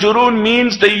 Tahjurun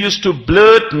means they used to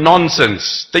blurt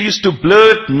nonsense. They used to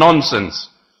blurt nonsense.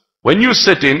 When you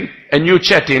sit in and you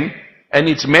chat in, and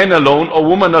it's men alone or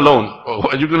woman alone,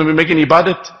 are you going to be making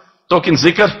ibadat? Talking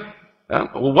zikr?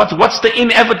 What's the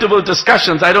inevitable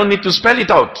discussions? I don't need to spell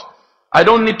it out. I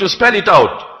don't need to spell it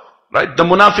out. Right? The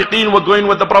munafiqeen were going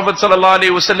with the Prophet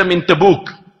ﷺ in Tabuk.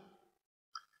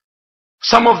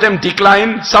 Some of them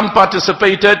declined, some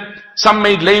participated, some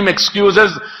made lame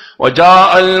excuses.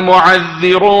 وَجَاءَ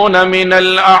الْمُعَذِّرُونَ مِنَ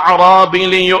الْأَعْرَابِ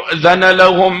لِيُؤْذَنَ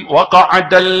لَهُمْ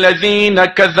وَقَعَدَ الَّذِينَ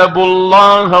كَذَبُوا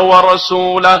اللَّهَ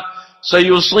وَرَسُولَهُ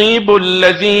سَيُصِيبُ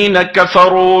الَّذِينَ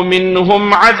كَفَرُوا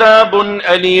مِنْهُمْ عَذَابٌ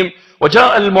أَلِيمٌ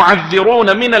وَجَاءَ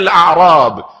الْمُعَذِّرُونَ مِنَ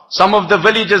الْأَعْرَابِ. Some of the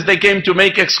villages, they came to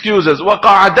make excuses.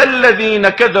 وَقَعَدَ الَّذِينَ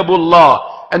كَذَبُوا اللَّهَ.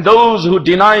 And those who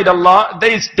denied Allah,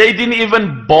 they didn't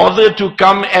even bother to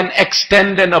come and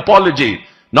extend an apology.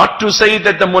 Not to say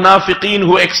that the munafiqeen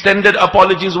who extended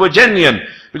apologies were genuine.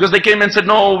 Because they came and said,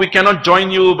 no, we cannot join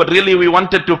you, but really we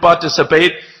wanted to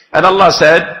participate. And Allah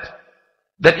said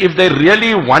that if they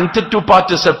really wanted to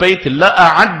participate,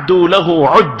 لَأَعَدُّوا لَهُ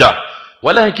عُدَّةً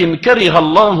وَلَكِنْ كَرِهَ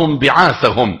اللَّهُمْ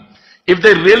بِعَاثَهُمْ. If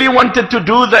they really wanted to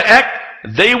do the act,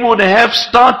 they would have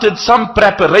started some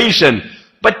preparation.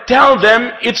 But tell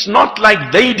them, it's not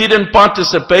like they didn't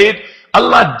participate.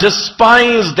 Allah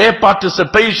despised their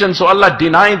participation, so Allah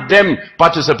denied them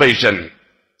participation.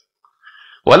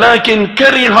 وَلَكِنْ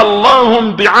كَرِهَ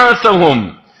اللَّهُمْ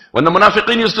بِعَاثَهُمْ. When the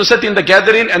munafiqeen used to sit in the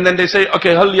gathering and then they say,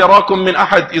 okay, هَلْ يَرَاكُمْ مِنْ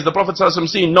أَحَدٍ. Is the Prophet ﷺ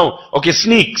seen? No. Okay,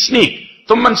 sneak.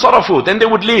 ثُمَّ انصَرَفُوا. Then they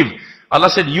would leave. Allah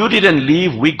said, you didn't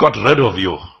leave, we got rid of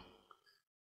you.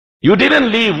 You didn't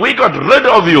leave, we got rid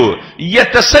of you.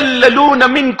 يَتَسَلَّلُونَ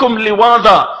مِنْكُمْ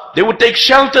لِوَاذًا. They would take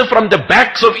shelter from the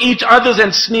backs of each others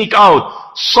and sneak out.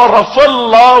 صَرَفَ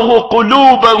اللَّهُ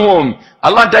قُلُوبَهُمْ.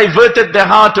 Allah diverted their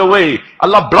heart away.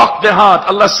 Allah blocked their heart.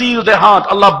 Allah sealed their heart.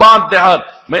 Allah barred their heart.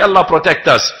 May Allah protect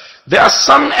us. There are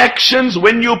some actions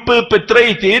when you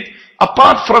perpetrate it,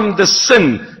 apart from the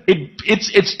sin,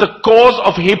 it's the cause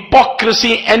of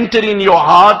hypocrisy entering your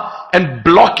heart and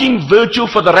blocking virtue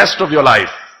for the rest of your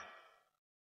life.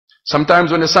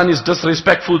 Sometimes when a son is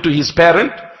disrespectful to his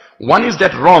parent, one is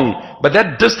that wrong, but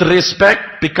that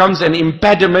disrespect becomes an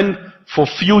impediment for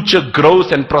future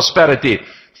growth and prosperity.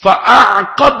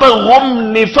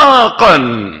 فَأَعْقَبَهُمْ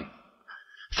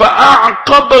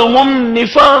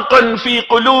نِفَاقًا فِي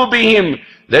قُلُوبِهِمْ.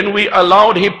 Then we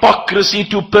allowed hypocrisy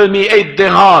to permeate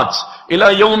their hearts.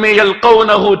 إِلَى يَوْمِ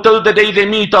يَلْقَوْنَهُ, till the day they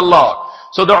meet Allah.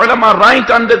 So the ulama write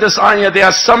under this ayah, there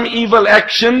are some evil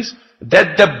actions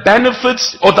that the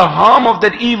benefits or the harm of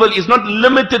that evil is not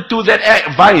limited to that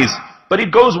vice, but it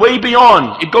goes way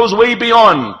beyond. It goes way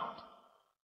beyond.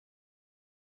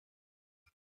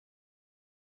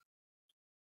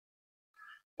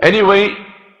 Anyway,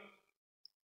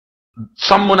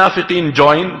 some munafiqeen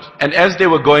joined, and as they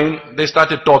were going, they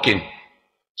started talking.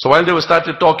 So while they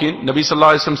started talking, Nabi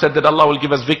Sallallahu Alaihi Wasallam said that Allah will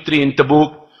give us victory in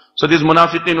Tabuk. So these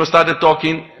munafiqeen who started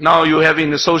talking, now you're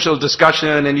having a social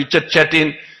discussion and you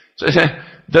chit-chatting. So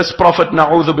this Prophet,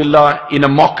 na'udhu billah, in a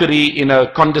mockery, in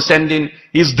a condescending,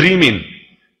 he's dreaming.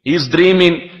 He's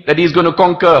dreaming that he's going to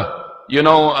conquer,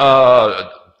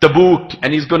 Tabuk,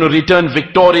 and he's going to return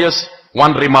victorious.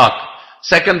 One remark.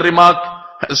 Second remark,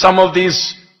 some of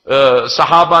these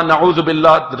Sahaba, na'udhu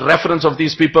billah, the reference of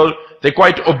these people, they're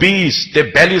quite obese,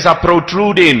 their bellies are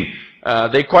protruding,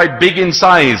 they're quite big in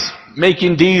size,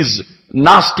 making these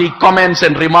nasty comments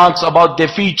and remarks about their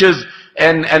features.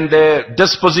 and their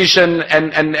disposition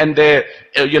and their,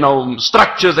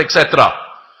 structures, etc.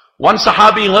 One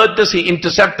Sahabi heard this, he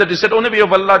intercepted, he said, "Oh Nabi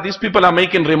of Allah, these people are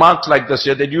making remarks like this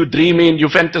here, that you dream in, you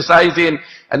fantasize in,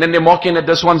 and then they're mocking at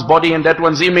this one's body and that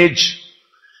one's image."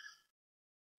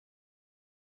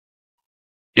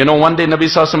 One day Nabi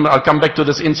Sallallahu Alaihi Wasallam, I'll come back to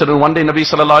this incident, one day Nabi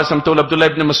Sallallahu Alaihi Wasallam told Abdullah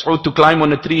ibn Mas'ud to climb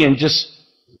on a tree and just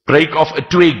break off a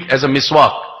twig as a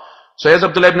miswak. So as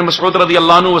Abdullah ibn Mas'ud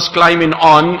radiallahu anhu was climbing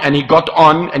on, and he got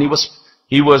on, and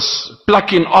he was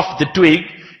plucking off the twig,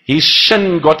 his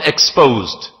shin got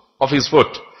exposed of his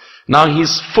foot. Now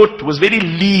his foot was very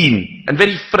lean and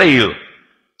very frail.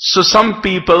 So some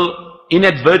people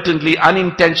inadvertently,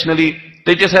 unintentionally,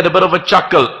 they just had a bit of a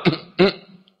chuckle.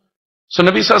 So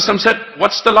Nabi Sallallahu Alaihi Wasallam said,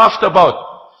 "What's the laughter about?"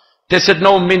 They said,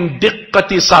 "No, min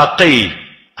diqqati saqi."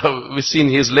 We've seen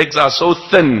his legs are so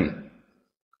thin.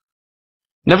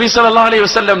 Nabi Sallallahu Alaihi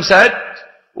Wasallam said,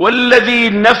 "Walladhi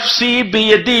nafsi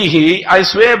biyadihi," I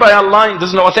swear by Allah, this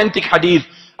is an authentic hadith,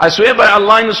 I swear by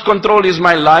Allah in whose control is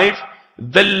my life,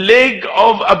 the leg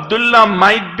of Abdullah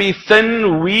might be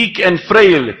thin, weak and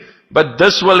frail, but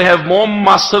this will have more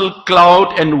muscle,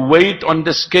 clout and weight on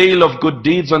the scale of good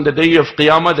deeds on the day of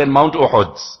Qiyamah than Mount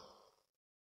Uhud.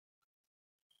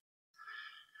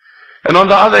 And on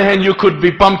the other hand, you could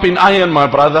be pumping iron, my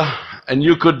brother, and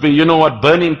you could be,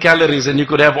 burning calories, and you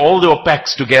could have all your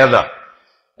packs together,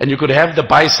 and you could have the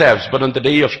biceps, but on the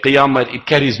day of Qiyamah, it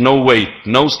carries no weight,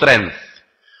 no strength.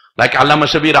 Like Allama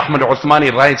Shabir Ahmad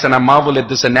Uthmani writes, and I marvel at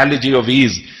this analogy of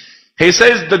his. He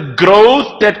says, the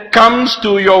growth that comes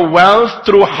to your wealth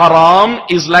through haram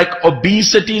is like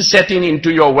obesity setting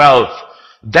into your wealth.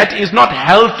 That is not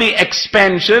healthy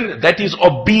expansion, that is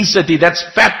obesity, that's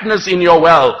fatness in your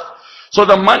wealth. So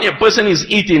the money a person is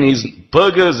eating his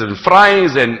burgers and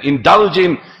fries and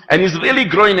indulging, and he's really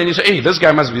growing, and you say, "Hey, this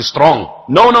guy must be strong."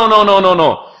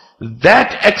 No.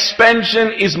 That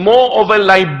expansion is more of a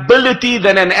liability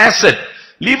than an asset.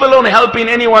 Leave alone helping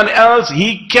anyone else,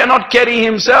 he cannot carry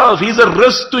himself. He's a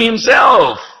risk to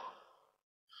himself.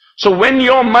 So when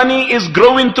your money is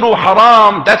growing through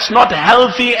haram, that's not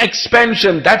healthy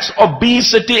expansion, that's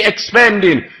obesity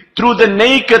expanding. Through the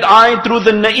naked eye, through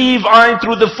the naive eye,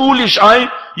 through the foolish eye,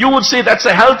 you would say that's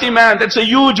a healthy man, that's a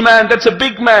huge man, that's a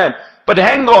big man. But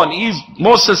hang on, he's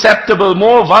more susceptible,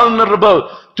 more vulnerable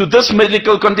to this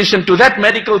medical condition, to that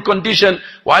medical condition.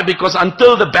 Why? Because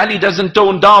until the belly doesn't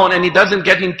tone down and he doesn't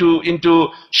get into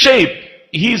shape,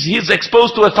 he's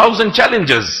exposed to 1,000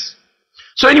 challenges.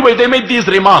 So anyway, they made these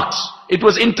remarks. It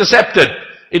was intercepted.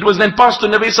 It was then passed to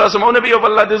Nabi Sallallahu Alaihi Wasallam. "Oh Nabi of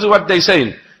Allah, this is what they're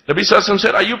saying." Nabi Sallallahu Alaihi Wasallam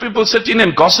said, "Are you people sitting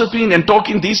and gossiping and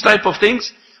talking these type of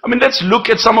things?" I mean, let's look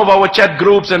at some of our chat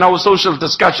groups and our social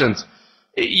discussions.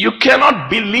 You cannot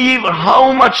believe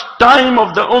how much time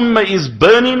of the ummah is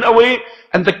burning away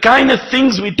and the kind of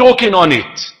things we're talking on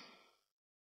it.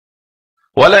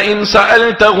 وَلَئِن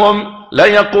سَأَلْتَهُمْ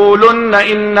لَيَقُولُنَّ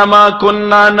إِنَّمَا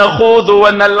كُنَّا نَخُوضُ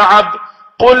وَنَلْعَبْ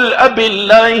قُلْ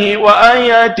أَبِاللَّهِ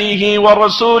وَآيَاتِهِ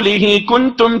وَرَسُولِهِ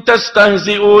كُنْتُمْ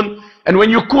تَسْتَهْزِئُونَ. And when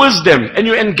you quiz them and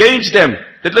you engage them,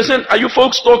 that listen, are you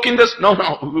folks talking this? No,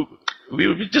 we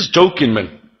were just joking,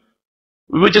 man.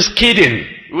 We were just kidding.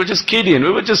 We were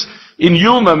just in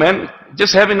humor, man.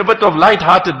 Just having a bit of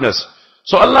lightheartedness.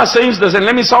 So Allah says this, and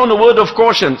let me sound a word of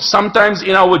caution. Sometimes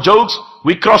in our jokes,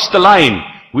 we cross the line.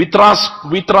 We trespass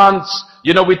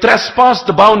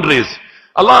the boundaries.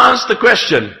 Allah asks the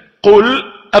question, قُلْ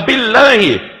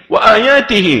أَبِاللَّهِ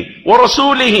وَآيَاتِهِ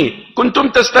وَرَسُولِهِ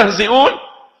كُنْتُمْ تَسْتَهْزِئُونَ.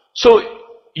 So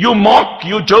you mock,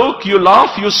 you joke, you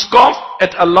laugh, you scoff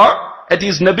at Allah, at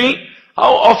His Nabi.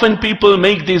 How often people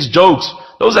make these jokes?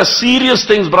 Those are serious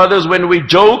things, brothers. When we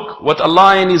joke with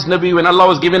Allah and His Nabi, when Allah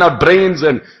was giving out brains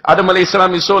and Adam alayhi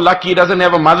salam is so lucky he doesn't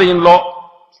have a mother-in-law.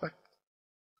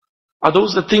 Are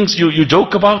those the things you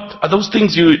joke about? Are those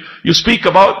things you speak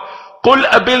about? قُلْ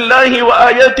أَبِاللَّهِ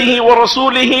وَآيَاتِهِ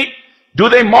وَرَسُولِهِ. Do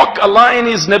they mock Allah and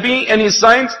His Nabi and His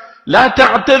signs? لَا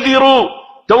تَعْتَذِرُوا.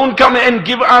 Don't come and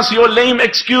give us your lame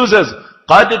excuses.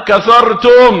 قَدْ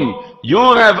كَفَرْتُمْ.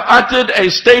 You have uttered a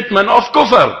statement of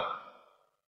kufr.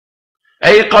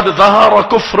 أي قد ظهر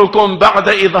كفركم بعد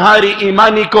إظهار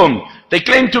إيمانكم. They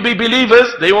claim to be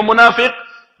believers, they were munafiq.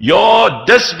 Your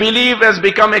disbelief has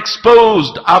become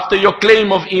exposed after your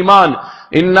claim of iman.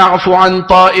 إن نعفو عن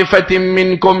طائفة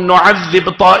منكم نعذب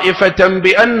طائفة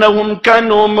بأنهم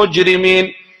كانوا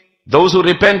مجرمين. Those who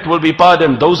repent will be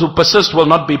pardoned, those who persist will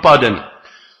not be pardoned.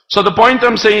 So the point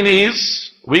I'm saying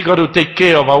is, we got to take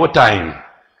care of our time.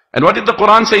 And what did the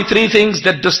Quran say? 3 things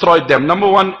that destroyed them. Number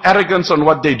 1, arrogance on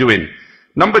what they're doing.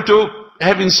 Number 2,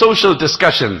 having social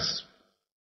discussions.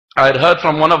 I had heard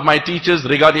from one of my teachers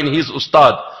regarding his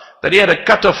ustad, that he had a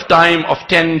cut-off time of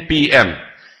 10 p.m.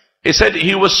 He said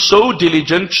he was so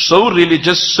diligent, so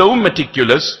religious, so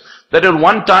meticulous, that at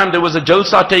one time there was a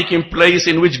jalsa taking place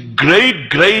in which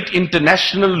great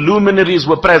international luminaries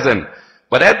were present.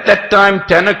 But at that time,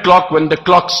 10 o'clock, when the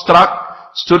clock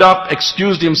struck, stood up,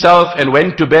 excused himself and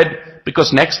went to bed,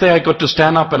 because next day I got to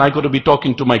stand up and I got to be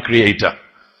talking to my Creator.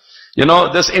 You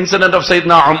know, this incident of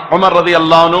Sayyidina Umar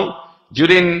radiallahu anhu,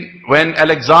 during when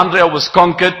Alexandria was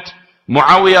conquered,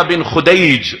 Muawiyah bin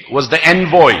Khudayj was the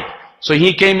envoy. So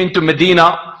he came into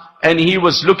Medina and he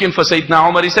was looking for Sayyidina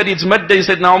Umar. He said, it's midday.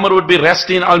 Sayyidina Umar would be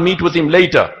resting. I'll meet with him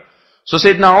later. So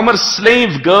Sayyidina Umar's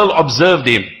slave girl observed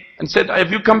him and said,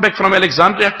 have you come back from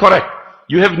Alexandria? Correct.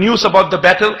 You have news about the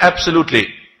battle? Absolutely.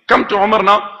 Come to Umar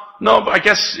now. No, I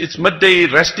guess it's midday,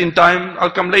 resting time.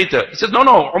 I'll come later. He says,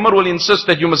 no, Umar will insist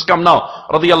that you must come now.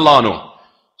 Radiyallahu anhu.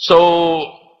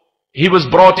 So he was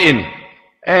brought in.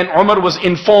 And Umar was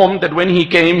informed that when he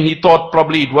came, he thought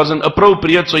probably it wasn't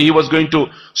appropriate, so he was going to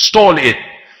stall it.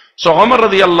 So Umar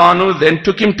radiallahu anhu then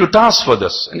took him to task for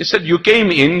this. And he said, you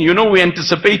came in, you know we're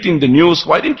anticipating the news,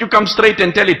 why didn't you come straight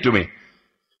and tell it to me?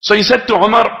 So he said to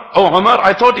Umar, oh Umar,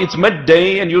 I thought it's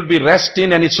midday and you'll be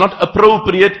resting and it's not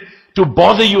appropriate to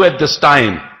bother you at this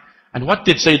time. And what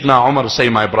did Sayyidina Umar say,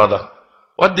 my brother?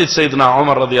 What did Sayyidina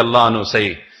Umar radiallahu anhu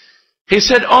say? He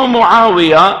said, oh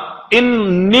Muawiyah,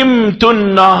 إن نمت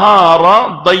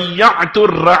النهار ضيعت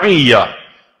الرعية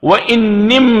وإن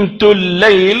نمت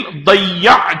الليل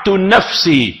ضيعت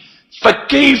نفسي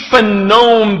فكيف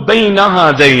النوم بين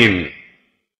هذين.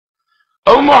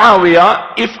 O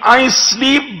Muawiyah, if I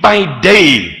sleep by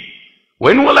day,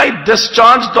 when will I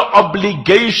discharge the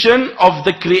obligation of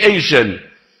the creation?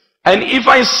 And if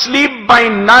I sleep by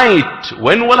night,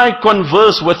 when will I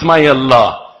converse with my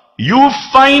Allah? You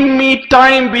find me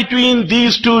time between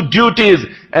these two duties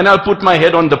and I'll put my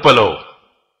head on the pillow.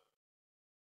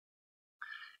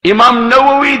 Imam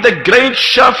Nawawi, the great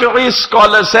Shafi'i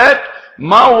scholar, said,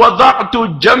 Ma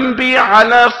wada'tu jambi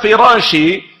ala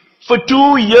firashi. For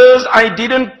 2 years I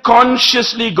didn't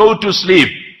consciously go to sleep.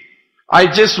 I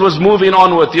just was moving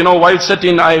on with, while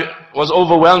sitting I was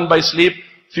overwhelmed by sleep,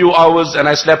 few hours and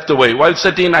I slept away. While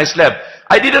sitting I slept.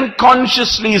 I didn't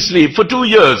consciously sleep for 2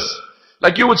 years.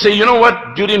 Like you would say, you know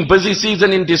what, during busy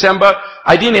season in December,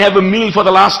 I didn't have a meal for the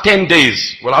last 10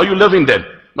 days. Well, how are you living then?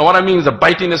 Now what I mean is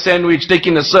biting a sandwich,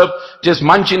 taking a sip, just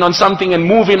munching on something and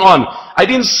moving on. I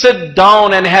didn't sit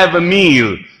down and have a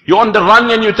meal. You're on the run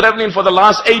and you're traveling for the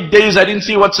last 8 days, I didn't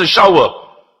see what's a shower.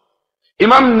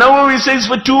 Imam Nawawi says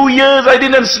for 2 years I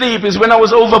didn't sleep. Is when I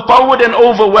was overpowered and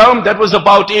overwhelmed, that was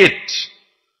about it.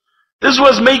 This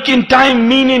was making time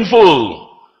meaningful.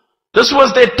 This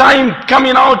was their time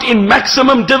coming out in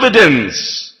maximum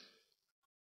dividends.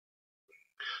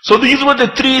 So these were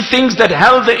the 3 things that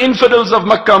held the infidels of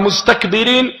Makkah,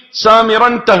 mustakbirin,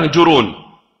 samiran, tahjurun.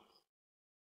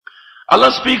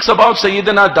 Allah speaks about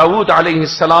Sayyidina Dawood alayhi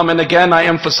salam, and again I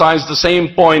emphasize the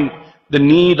same point, the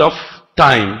need of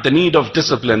time, the need of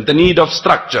discipline, the need of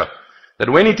structure. That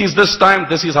when it is this time,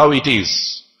 this is how it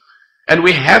is. And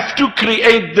we have to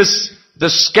create the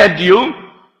schedule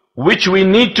which we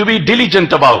need to be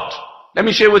diligent about. Let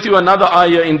me share with you another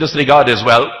ayah in this regard as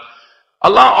well.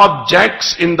 Allah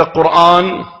objects in the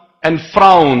Quran and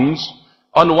frowns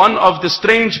on one of the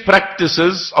strange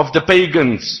practices of the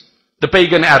pagans, the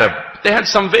pagan Arab. They had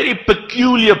some very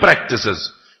peculiar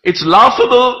practices. It's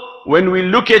laughable when we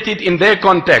look at it in their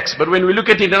context, but when we look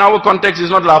at it in our context,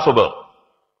 it's not laughable.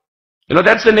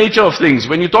 That's the nature of things.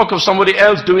 When you talk of somebody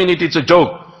else doing it, it's a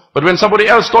joke. But when somebody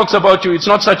else talks about you, it's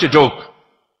not such a joke.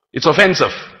 It's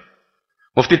offensive.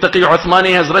 Mufti Taqi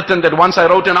Uthmani has written that once I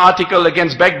wrote an article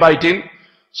against backbiting.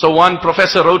 So one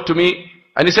professor wrote to me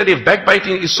and he said, if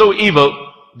backbiting is so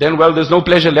evil, then well, there's no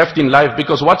pleasure left in life,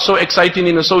 because what's so exciting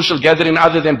in a social gathering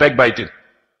other than backbiting?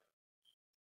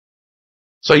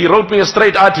 So he wrote me a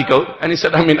straight article and he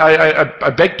said, I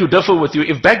beg to differ with you.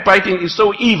 If backbiting is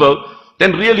so evil,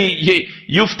 then really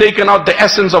you've taken out the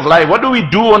essence of life. What do we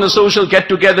do on a social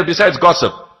get-together besides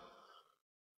gossip?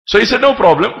 So he said, no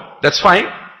problem, that's fine.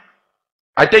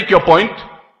 I take your point,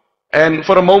 and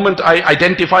for a moment I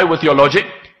identify with your logic.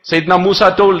 Sayyidina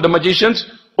Musa told the magicians,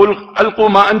 Alqu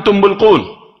ma antum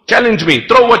mulqoon. Challenge me,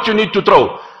 throw what you need to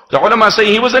throw. The ulama say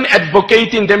he wasn't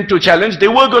advocating them to challenge, they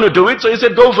were going to do it, so he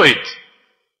said, go for it.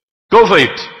 Go for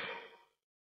it.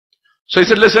 So he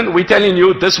said, listen, we're telling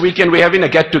you, this weekend we're having a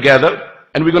get-together,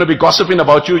 and we're going to be gossiping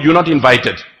about you, you're not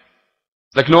invited.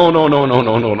 Like, no,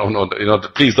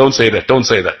 please don't say that, don't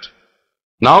say that.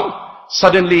 Now,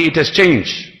 suddenly it has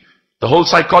changed. The whole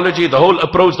psychology, the whole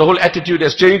approach, the whole attitude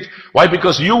has changed. Why?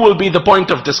 Because you will be the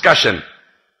point of discussion.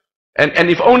 And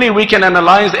if only we can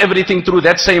analyze everything through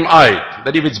that same eye,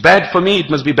 that if it's bad for me, it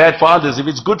must be bad for others. If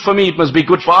it's good for me, it must be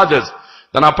good for others.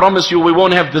 Then I promise you, we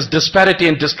won't have this disparity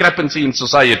and discrepancy in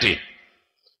society.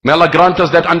 May Allah grant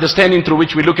us that understanding through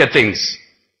which we look at things.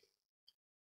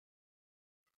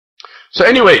 So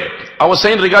anyway, I was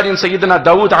saying regarding Sayyidina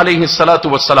Dawood alayhi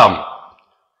salatu wassalam,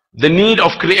 the need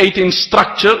of creating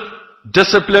structure,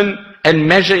 discipline, and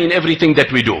measure in everything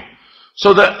that we do.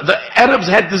 So the Arabs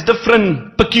had these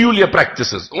different peculiar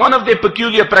practices. One of their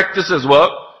peculiar practices were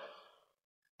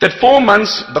that 4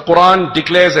 months the Quran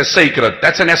declares as sacred.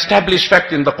 That's an established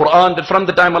fact in the Quran, that from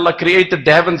the time Allah created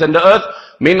the heavens and the earth,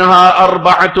 minha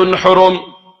arba'atun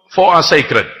hurum, 4 are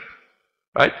sacred.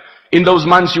 Right? In those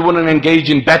months you wouldn't engage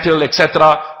in battle,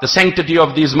 etc. The sanctity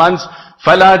of these months.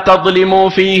 فَلَا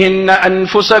تَظْلِمُوا فِيهِنَّ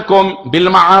أَنفُسَكُمْ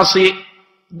بِالْمَعَاصِي.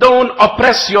 Don't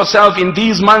oppress yourself in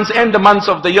these months and the months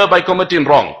of the year by committing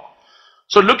wrong.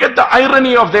 So look at the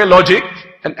irony of their logic,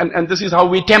 and this is how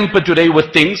we temper today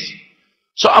with things.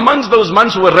 So amongst those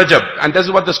months were Rajab, and this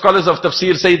is what the scholars of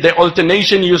Tafsir say, the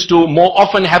alternation used to more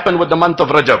often happen with the month of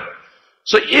Rajab.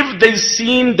 So if they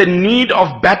seen the need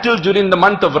of battle during the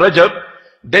month of Rajab,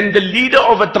 then the leader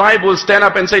of a tribe will stand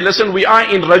up and say, listen, we are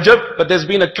in Rajab, but there's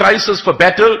been a crisis for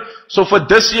battle. So for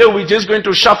this year, we're just going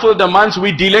to shuffle the months,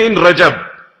 we delay in Rajab.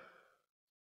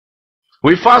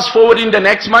 We fast forward in the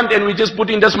next month and we just put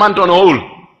in this month on hold.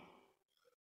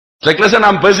 It's like, listen,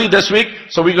 I'm busy this week,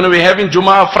 so we're going to be having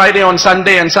Jummah Friday on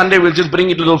Sunday, and Sunday we'll just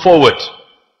bring it a little forward.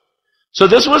 So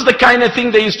this was the kind of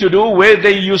thing they used to do, where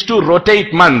they used to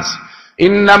rotate months.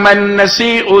 Innaman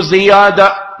nasi'u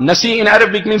ziyada. Nasi in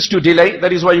Arabic means to delay.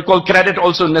 That is why you call credit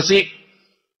also nasi.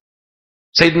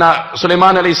 Sayyidina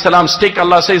Sulaiman alayhi salam stick,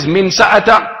 Allah says, min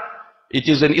sa'ata. It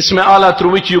is an isma ala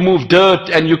through which you move dirt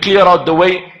and you clear out the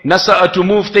way. Nasa'a, to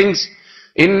move things.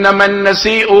 Innaman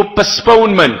nasi'u,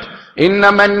 postponement.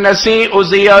 Innaman nasi'u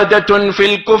ziyadatun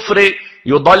fil kufri.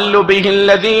 Yudallu bihi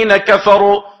alladhina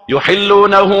kafaru.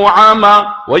 يُحِلُّونَهُ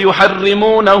عَامًا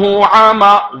وَيُحَرِّمُونَهُ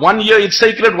عَامًا. 1 year it's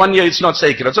sacred, 1 year it's not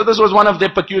sacred. So this was one of their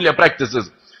peculiar practices.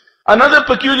 Another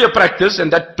peculiar practice,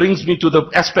 and that brings me to the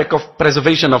aspect of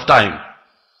preservation of time,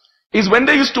 is when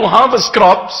they used to harvest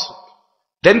crops,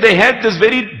 then they had this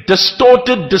very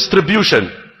distorted distribution.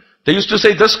 They used to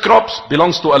say, this crops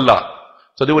belongs to Allah.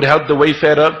 So they would help the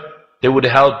wayfarer, they would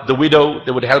help the widow,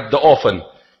 they would help the orphan.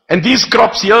 And these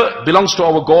crops here belongs to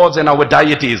our gods and our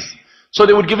deities. So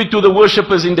they would give it to the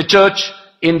worshippers in the church,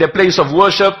 in their place of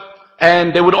worship,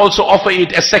 and they would also offer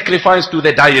it as sacrifice to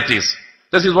their deities.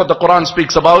 This is what the Quran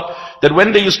speaks about, that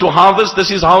when they used to harvest, this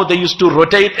is how they used to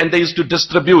rotate and they used to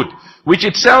distribute, which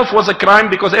itself was a crime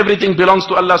because everything belongs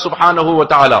to Allah subhanahu wa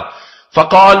ta'ala.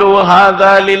 فَقَالُوا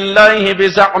هَذَا لِلَّهِ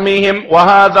بِزَعْمِهِمْ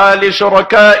وَهَذَا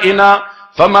لِشُرَكَائِنَا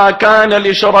فَمَا كَانَ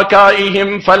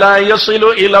لِشُرَكَائِهِمْ فَلَا يَصِلُ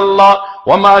إِلَى اللَّهِ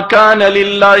وَمَا كَانَ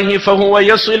لِلَّهِ فَهُوَ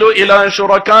يَصِلُ إِلَى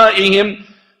شُرَكَائِهِمْ.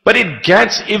 But it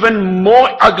gets even more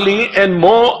ugly and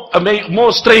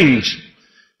more strange.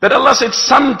 That Allah said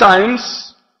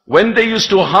sometimes when they used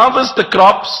to harvest the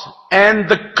crops and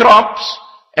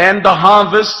the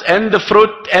harvest and the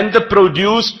fruit and the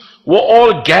produce were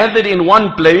all gathered in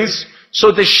one place, so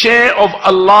the share of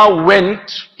Allah went,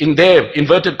 in their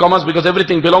inverted commas, because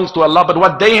everything belongs to Allah, but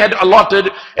what they had allotted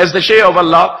as the share of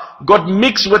Allah got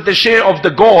mixed with the share of the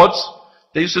gods.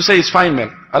 They used to say, it's fine,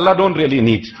 man. Allah don't really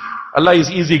need. Allah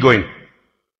is easygoing.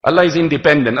 Allah is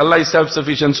independent. Allah is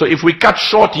self-sufficient. So if we cut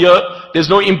short here, there's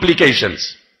no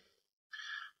implications.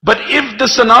 But if the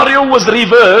scenario was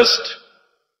reversed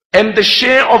and the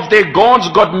share of their gods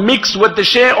got mixed with the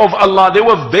share of Allah, they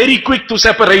were very quick to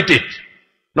separate it.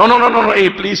 No, hey,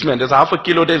 please, man, there's half a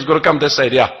kilo that's going to come this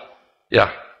side,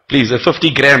 yeah, please,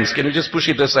 50 grams, can you just push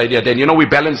it this side, then, we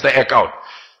balance the egg out.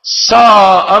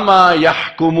 Sa'ama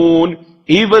yahkumun,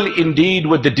 evil indeed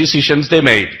with the decisions they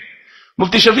made.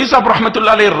 Mufti Shafi Sahib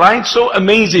Rahmatullah Alayhi writes so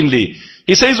amazingly.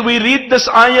 He says, we read this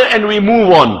ayah and we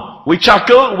move on. We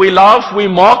chuckle, we laugh, we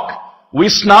mock, we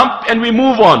snub, and we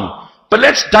move on. But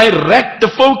let's direct the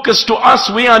focus to us,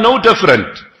 we are no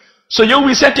different. So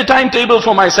we set a timetable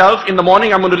for myself. In the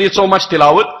morning, I'm going to read so much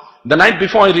tilawat. The night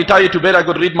before I retire to bed, I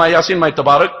got to read my Yasin, my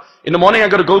Tabarak. In the morning, I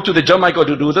got to go to the gym, I got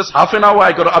to do this. Half an hour,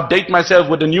 I got to update myself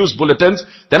with the news bulletins.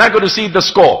 Then I got to see the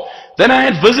score. Then I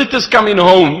had visitors coming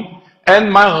home, and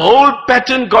my whole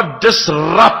pattern got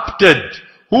disrupted.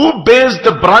 Who bears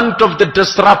the brunt of the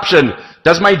disruption?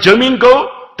 Does my gymming go?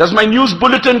 Does my news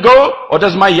bulletin go? Or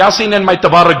does my Yasin and my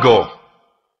Tabarak go?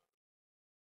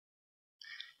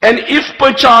 And if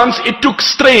perchance it took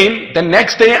strain, the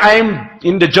next day I am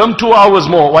in the gym 2 hours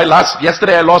more. While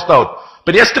yesterday I lost out.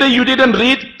 But yesterday you didn't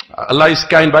read. Allah is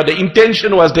kind, but the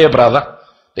intention was there, brother.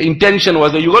 The intention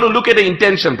was there. You got to look at the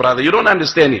intention, brother. You don't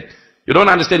understand it. You don't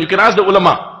understand. You can ask the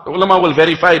ulama. The ulama will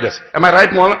verify this. Am I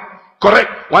right, Mullah?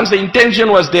 Correct. Once the intention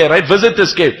was there, right?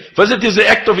 Visitors came. Visit is the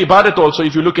act of ibadat also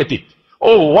if you look at it.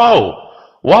 Oh, wow.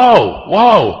 Wow.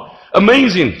 Wow.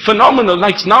 Amazing. Phenomenal.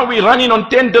 Like now we're running on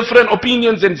 10 different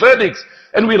opinions and verdicts.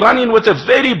 And we're running with a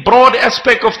very broad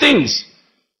aspect of things.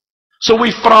 So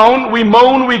we frown, we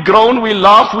moan, we groan, we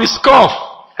laugh, we scoff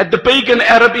at the pagan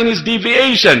Arab in his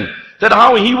deviation. That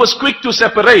how he was quick to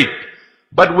separate.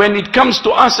 But when it comes to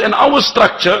us and our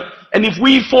structure, and if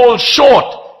we fall short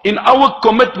in our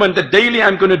commitment that daily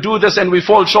I'm going to do this and we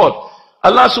fall short,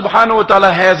 Allah subhanahu wa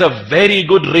ta'ala has a very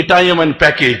good retirement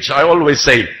package. I always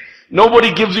say,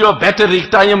 nobody gives you a better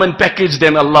retirement package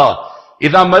than Allah.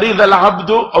 إِذَا مَرِضَ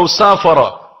الْعَبْدُ أَوْ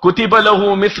سَافَرَ كُتِبَ لَهُ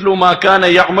مِثْلُ مَا كَانَ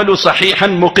يَعْمَلُ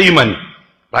صَحِيحًا مُقِيمًا.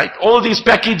 Right? All these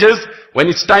packages, when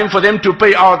it's time for them to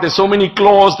pay out, there's so many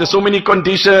clauses, there's so many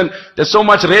conditions, there's so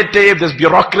much red tape, there's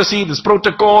bureaucracy, there's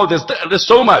protocol, there's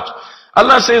so much.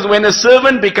 Allah says when a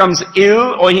servant becomes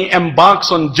ill or he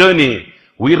embarks on journey,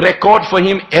 we record for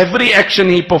him every action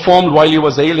he performed while he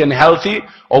was ill and healthy,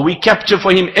 or we capture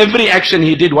for him every action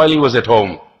he did while he was at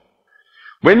home.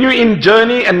 When you're in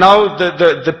journey and now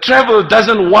the travel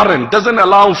doesn't warrant, doesn't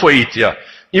allow for it here,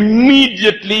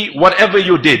 immediately whatever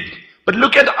you did. But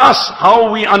look at us,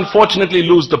 how we unfortunately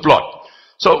lose the plot.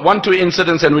 So 1, 2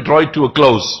 incidents and we draw it to a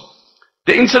close.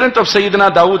 The incident of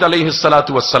Sayyidina Dawood alayhi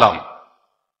salatu wassalam.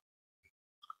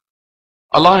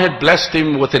 Allah had blessed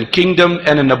him with a kingdom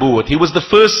and a nabuwwat. He was the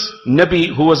first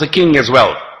Nabi who was a king as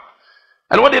well.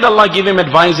 And what did Allah give him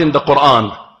advice in the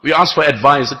Quran? We asked for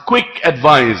advice, a quick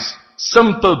advice,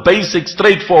 simple, basic,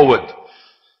 straightforward.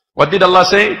 What did Allah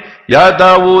say? Ya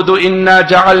Dawood inna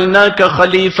ja'alnaka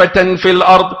khalifatan fil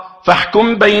ard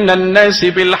fahkum bayna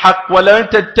an-nasi bil haqq wa la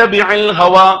tattabi'il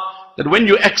hawa. That when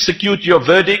you execute your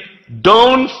verdict,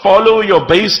 don't follow your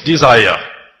base desire.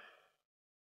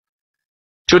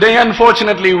 Today,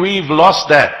 unfortunately, we've lost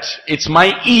that. It's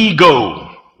my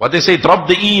ego. What they say, drop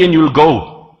the E and you'll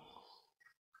go.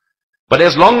 But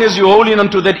as long as you're holding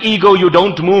on to that ego, you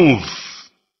don't move.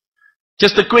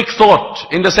 Just a quick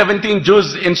thought. In the 17th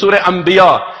juz in Surah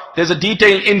Anbiya, there's a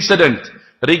detailed incident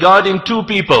regarding 2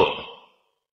 people.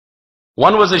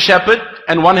 One was a shepherd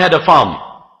and one had a farm.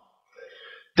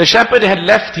 The shepherd had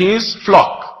left his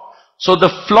flock. So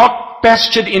the flock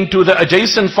pastured into the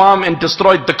adjacent farm and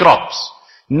destroyed the crops.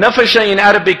 Nafasha in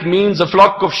Arabic means a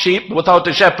flock of sheep without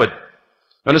a shepherd.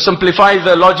 When you simplify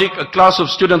the logic, a class of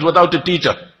students without a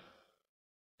teacher.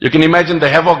 You can imagine the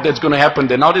havoc that's going to happen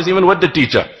there. Nowadays, even with the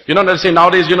teacher. You know, they say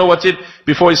nowadays, you know what's it?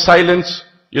 Before it's silence.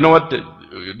 You know what?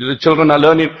 The children are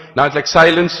learning. Now it's like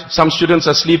silence. Some students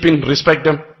are sleeping. Respect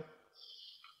them.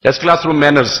 That's classroom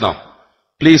manners now.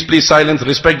 Please, please silence.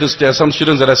 Respect this. There are some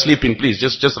students that are sleeping. Please,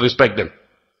 just respect them.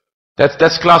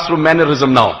 That's classroom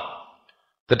mannerism now.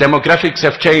 The demographics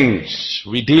have changed.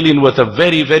 We're dealing with a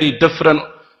very, very different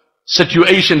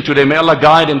situation today. May Allah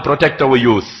guide and protect our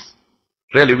youth.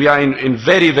 Really, we are in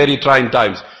very, very trying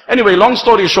times. Anyway, long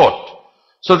story short.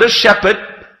 So this shepherd,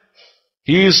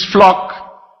 his flock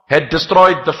had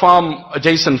destroyed the farm,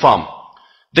 adjacent farm.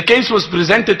 The case was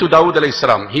presented to Dawood alayhi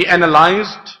salam. He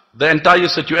analyzed the entire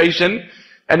situation,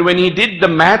 and when he did the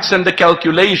maths and the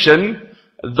calculation,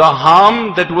 the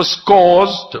harm that was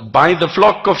caused by the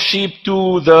flock of sheep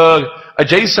to the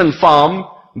adjacent farm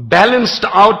balanced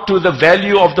out to the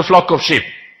value of the flock of sheep.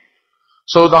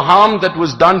 So the harm that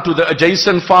was done to the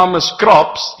adjacent farmer's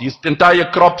crops, his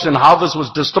entire crops and harvest was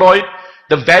destroyed.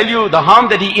 The value, the harm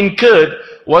that he incurred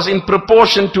was in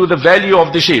proportion to the value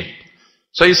of the sheep.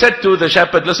 So he said to the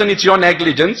shepherd, listen, it's your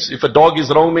negligence. If a dog is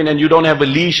roaming and you don't have a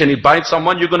leash and it bites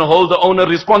someone, you're going to hold the owner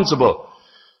responsible.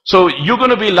 So you're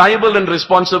going to be liable and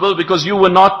responsible because you were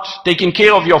not taking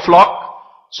care of your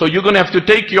flock. So you're going to have to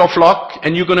take your flock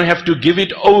and you're going to have to give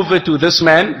it over to this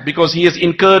man because he has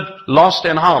incurred loss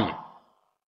and harm.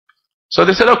 So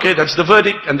they said, okay, that's the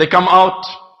verdict, and they come out.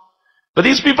 But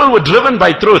these people were driven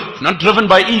by truth, not driven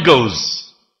by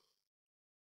egos.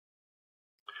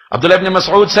 Abdullah ibn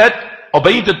Mas'ud said,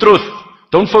 obey the truth.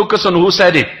 Don't focus on who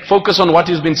said it. Focus on what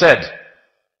has been said.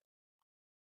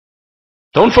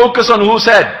 Don't focus on who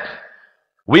said.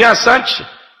 We are such,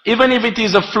 even if it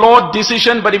is a flawed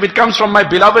decision, but if it comes from my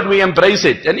beloved, we embrace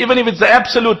it. And even if it's the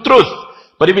absolute truth,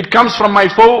 but if it comes from my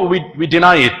foe, we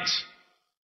deny it.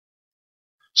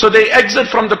 So they exit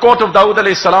from the court of Dawood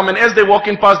alayhi salam, and as they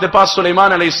walking past, they pass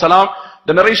Sulaiman alayhi salam.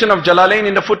 The narration of Jalalain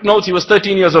in the footnotes, he was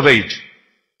 13 years of age.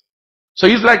 So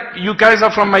he's like, you guys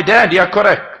are from my dad. Yeah,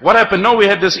 correct. What happened? No, we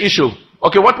had this issue.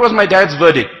 Okay, what was my dad's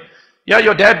verdict? Yeah,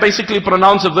 your dad basically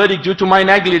pronounced a verdict due to my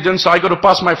negligence, so I got to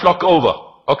pass my flock over.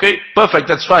 Okay, perfect,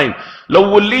 that's fine.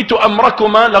 لو وليت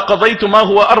أمركما لقضيت ما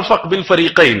هو أرفق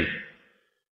بالفريقين.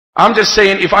 I'm just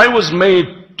saying, if I was made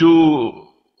to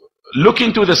look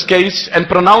into this case and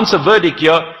pronounce a verdict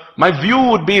here, my view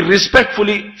would be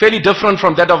respectfully fairly different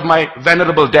from that of my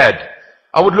venerable dad.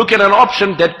 I would look at an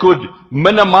option that could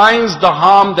minimize the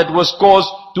harm that was caused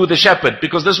to the shepherd,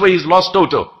 because this way he's lost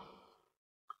total.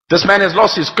 This man has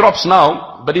lost his crops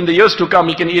now, but in the years to come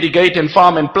he can irrigate and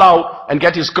farm and plow and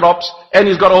get his crops, and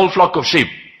he's got a whole flock of sheep.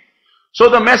 So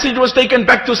the message was taken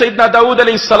back to Sayyidina Dawood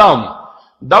alayhi salam.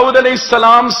 Dawood alayhi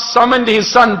salam summoned his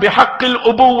son, bihaqqil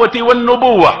ubuwati wal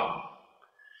nubuwah.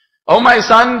 Oh my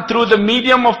son, through the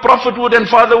medium of prophethood and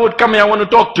fatherhood, come here, I want to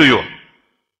talk to you.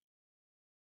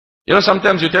 You know,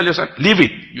 sometimes you tell your son, leave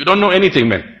it, you don't know anything,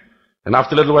 man. And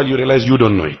after a little while you realize you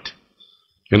don't know it.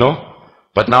 You know?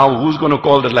 But now who's going to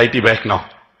call the lighty back now?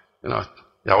 You know,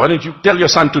 yeah, why don't you tell your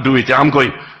son to do it? Yeah, I'm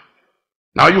going.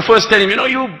 Now you first tell him, you know,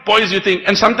 you boys, you think,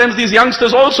 and sometimes these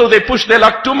youngsters also, they push their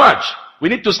luck too much. We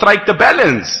need to strike the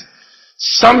balance.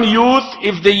 Some youth,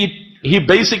 if he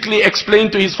basically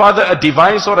explained to his father a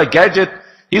device or a gadget,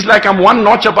 he's like, I'm one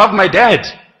notch above my dad.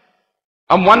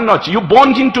 I'm one notch. You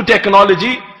born into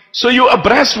technology, so you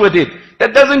abreast with it.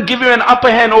 That doesn't give you an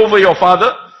upper hand over your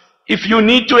father. If you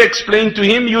need to explain to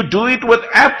him, you do it with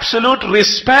absolute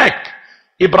respect.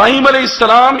 Ibrahim alayhi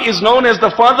salam is known as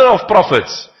the father of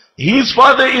prophets. His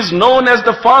father is known as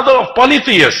the father of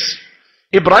polytheists.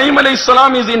 Ibrahim alayhi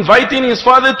salam is inviting his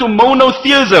father to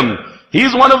monotheism. He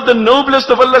is one of the noblest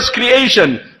of Allah's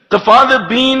creation. The father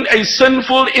being a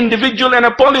sinful individual and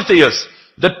a polytheist.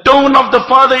 The tone of the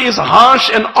father is harsh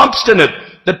and obstinate.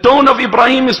 The tone of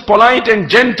Ibrahim is polite and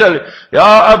gentle.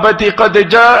 Ya abati qad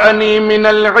ja'ani min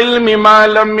al-ilmi ma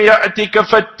lam ya'tika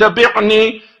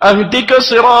fattabi'ni ahdika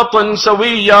siratan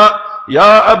sawiya.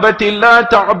 Ya abati la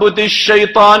ta'budi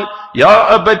ash-shaytan. Ya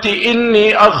abati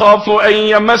inni akhafu an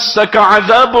yamassaka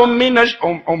 'adhabun min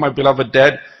Oh my beloved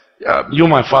dad, you're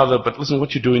my father, but listen,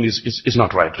 what you're doing is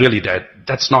not right. Really, Dad,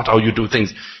 that's not how you do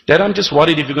things. Dad, I'm just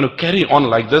worried if you're going to carry on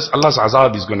like this, Allah's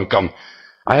azab is going to come.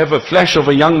 I have a flash of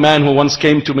a young man who once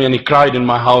came to me and he cried in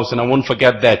my house, and I won't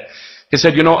forget that. He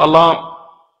said, you know, Allah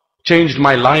changed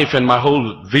my life and my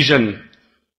whole vision.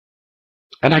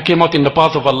 And I came out in the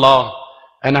path of Allah,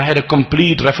 and I had a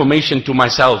complete reformation to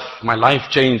myself. My life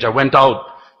changed. I went out,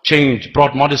 changed,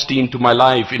 brought modesty into my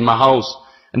life, in my house.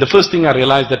 And the first thing I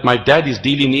realized that my dad is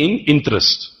dealing in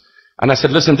interest. And I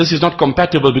said, listen, this is not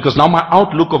compatible, because now my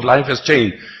outlook of life has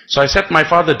changed. So I sat my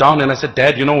father down and I said,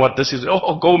 Dad, you know what this is?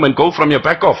 Oh, go man, go from your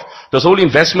back off. This whole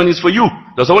investment is for you.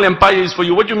 This whole empire is for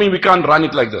you. What do you mean we can't run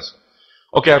it like this?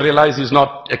 Okay, I realized he's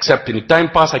not accepting it. Time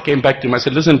passed, I came back to him. I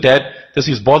said, listen, Dad, this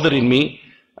is bothering me.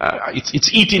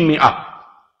 It's eating me up.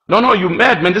 No, you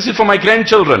mad, man. This is for my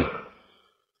grandchildren.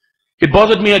 It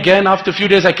bothered me again. After a few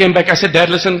days, I came back. I said, Dad,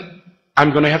 listen,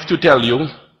 I'm going to have to tell you,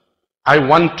 I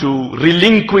want to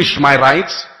relinquish my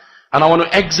rights and I want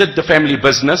to exit the family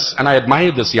business, and I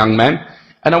admire this young man,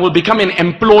 and I will become an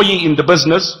employee in the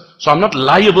business, so I'm not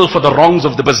liable for the wrongs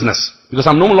of the business, because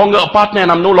I'm no longer a partner and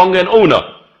I'm no longer an owner.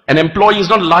 An employee is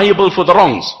not liable for the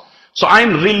wrongs. So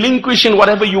I'm relinquishing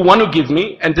whatever you want to give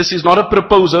me, and this is not a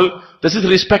proposal, this is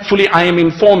respectfully I am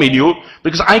informing you,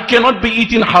 because I cannot be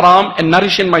eating haram and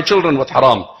nourishing my children with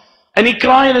haram. And he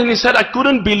cried and he said, I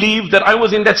couldn't believe that I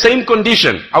was in that same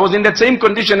condition. I was in that same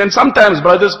condition. And sometimes,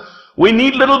 brothers, we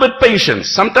need little bit patience.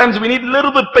 Sometimes we need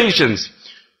little bit patience.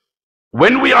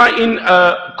 When we are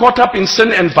caught up in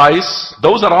sin and vice,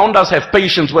 those around us have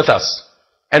patience with us.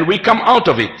 And we come out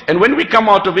of it. And when we come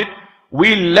out of it,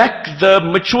 we lack the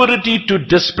maturity to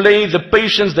display the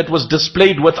patience that was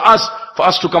displayed with us for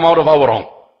us to come out of our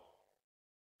wrong.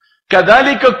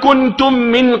 كَذَلِكَ كُنْتُم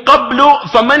مِّن قَبْلُ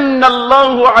فَمَنَّ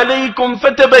اللَّهُ عَلَيْكُمْ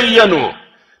فَتَبَيَّنُوا.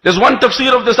 There's one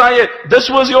tafsir of this ayah. This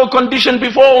was your condition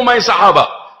before, O my Sahaba.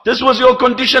 This was your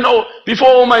condition before,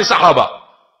 O my Sahaba.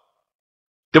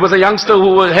 There was a youngster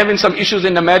who was having some issues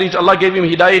in the marriage. Allah gave him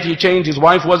hidayat, he changed. His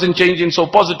wife wasn't changing so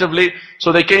positively.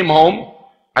 So they came home.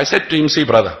 I said to him, see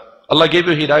brother, Allah gave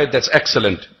you hidayat, that's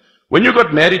excellent. When you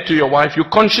got married to your wife, you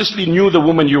consciously knew the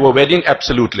woman you were wedding?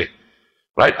 Absolutely.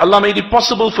 Right? Allah made it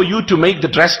possible for you to make the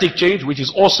drastic change, which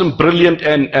is awesome, brilliant,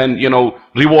 and you know,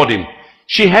 rewarding.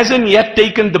 She hasn't yet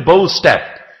taken the bold step.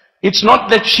 It's not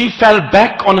that she fell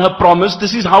back on her promise.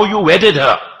 This is how you wedded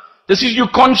her. This is you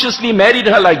consciously married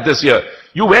her like this here.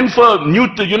 You went for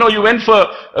you went for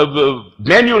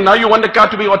manual, now you want the car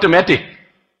to be automatic.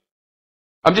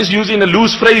 I'm just using a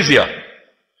loose phrase here.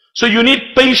 So you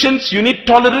need patience, you need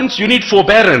tolerance, you need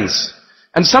forbearance.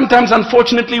 And sometimes,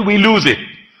 unfortunately, we lose it.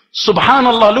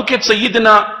 Subhanallah, look at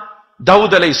Sayyidina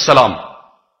Dawood alayhi salam.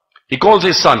 He calls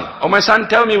his son. Oh my son,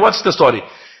 tell me what's the story.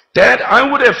 Dad, I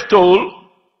would have told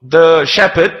the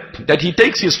shepherd that he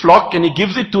takes his flock and he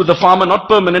gives it to the farmer, not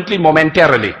permanently,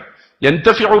 momentarily.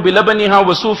 يَنْتَفِعُ بِلَبَنِهَا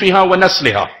وَسُوفِهَا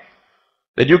وَنَسْلِهَا.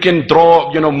 That you can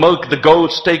draw, milk the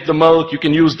goats, take the milk, you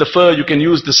can use the fur, you can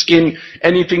use the skin,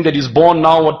 anything that is born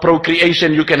now, what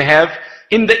procreation you can have.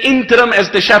 In the interim, as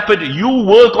the shepherd, you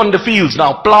work on the fields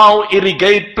now, plow,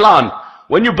 irrigate, plant.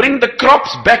 When you bring the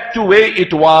crops back to where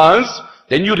it was,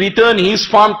 then you return his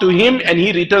farm to him and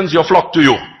he returns your flock to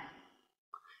you.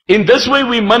 In this way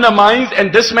we minimize,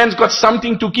 and this man's got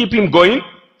something to keep him going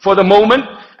for the moment,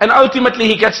 and ultimately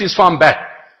he gets his farm back.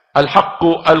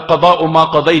 Al-haqqu al-qada'u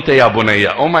ma qadayta ya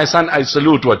bunayya. Oh my son, I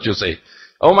salute what you say.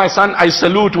 Oh my son, I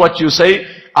salute what you say.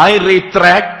 I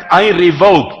retract, I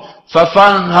revoke.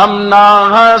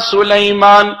 فَفَهَّمْنَاهَا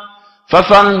سُلَيْمَانَ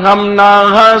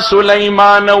فَفَهَّمْنَاهَا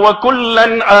سُلَيْمَانَ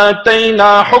وَكُلًّا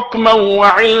آتَيْنَا حُكْمًا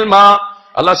وَعِلْمًا.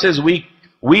 Allah says, we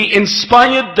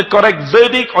inspired the correct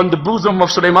verdict on the bosom of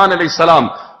Sulaiman alayhi salam.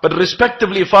 But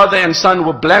respectively, father and son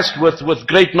were blessed with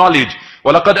great knowledge.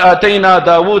 وَلَقَدْ آتَيْنَا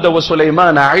دَاوُودَ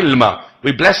وَسُلَيْمَانَ عِلْمًا.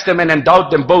 We blessed them and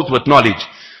endowed them both with knowledge.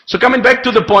 So coming back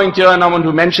to the point here, and I want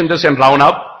to mention this and round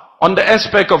up, on the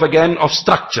aspect of, again, of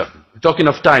structure. We're talking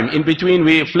of time. In between,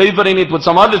 we flavor in it with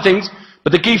some other things,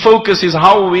 but the key focus is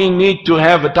how we need to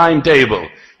have a timetable.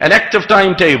 An active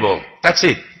timetable. That's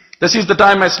it. This is the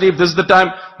time I sleep, this is the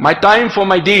time, my time for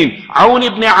my deen. Aun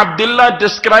ibn Abdullah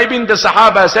describing the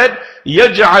Sahaba said,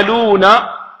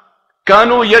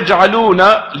 كانوا يجعلون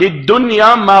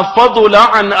للدنيا ما فضل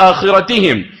عن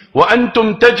آخرتهم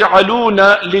وأنتم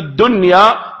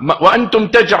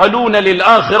تجعلون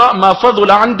للآخرة ما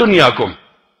فضل عن دنياكم.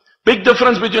 Big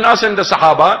difference between us and the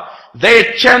Sahaba.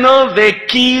 They channel their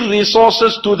key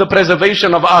resources to the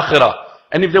preservation of Akhirah.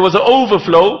 And if there was an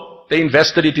overflow, they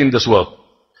invested it in this world.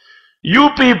 You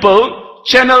people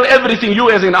channel everything,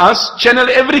 you as in us, channel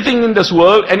everything in this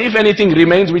world, and if anything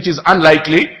remains, which is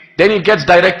unlikely, then it gets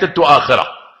directed to Akhirah.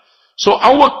 So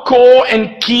our core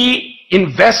and key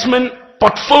investment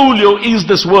portfolio is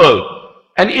this world.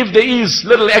 And if there is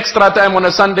little extra time on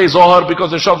a Sunday Zohar because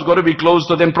the shop's got to be closed,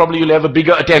 so then probably you'll have a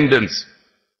bigger attendance.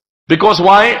 Because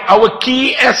why? Our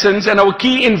key essence and our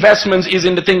key investments is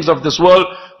in the things of this world,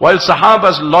 while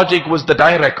Sahaba's logic was the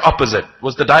direct opposite,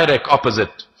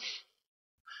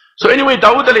 So anyway,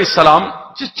 Dawood alayhi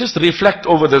salam, just reflect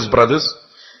over this, brothers.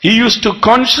 He used to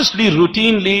consciously,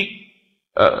 routinely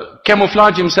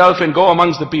camouflage himself and go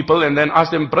amongst the people and then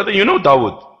ask them, brother, you know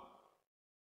Dawood?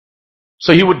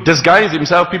 So he would disguise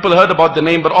himself. People heard about the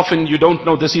name, but often you don't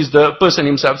know this is the person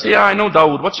himself. Say, yeah, I know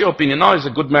Dawood. What's your opinion? No, he's a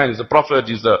good man. He's a prophet.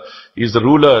 He's the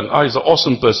ruler. And he's an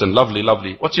awesome person. Lovely,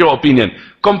 lovely. What's your opinion?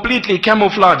 Completely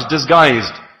camouflaged,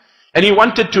 disguised. And he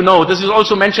wanted to know. This is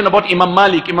also mentioned about Imam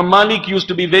Malik. Imam Malik used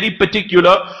to be very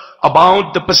particular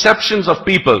about the perceptions of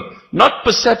people. Not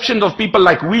perceptions of people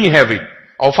like we have it.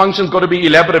 Our function's got to be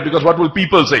elaborate because what will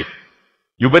people say?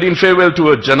 You bidding farewell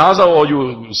to a janaza or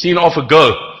you seen off a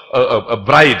girl, a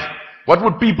bride. What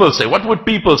would people say? What would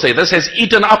people say? This has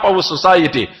eaten up our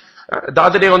society. The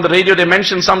other day on the radio they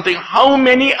mentioned something. How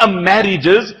many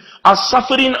marriages are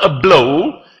suffering a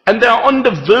blow and they are on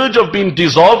the verge of being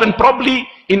dissolved, and probably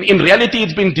in reality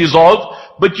it's been dissolved,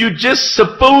 but you just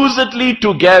supposedly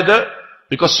together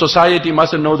because society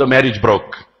mustn't know the marriage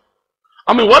broke.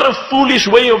 I mean, what a foolish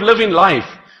way of living life.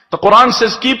 The Quran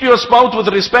says, keep your spouse with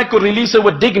respect or release her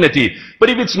with dignity. But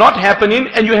if it's not happening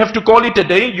and you have to call it a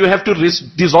day, you have to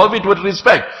dissolve it with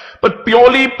respect. But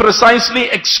purely, precisely,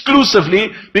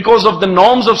 exclusively, because of the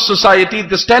norms of society,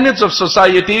 the standards of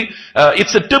society,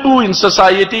 it's a taboo in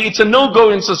society, it's a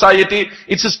no-go in society,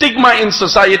 it's a stigma in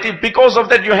society. Because of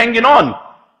that, you're hanging on.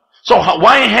 So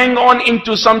why hang on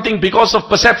into something because of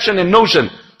perception and notion?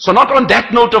 So not on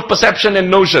that note of perception and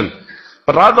notion,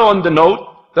 but rather on the note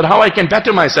that how I can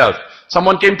better myself.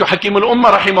 Someone came to Hakim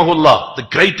al-Ummah rahimahullah, the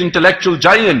great intellectual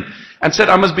giant, and said,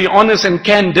 I must be honest and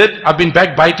candid, I've been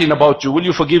backbiting about you, will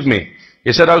you forgive me?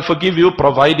 He said, I'll forgive you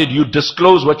provided you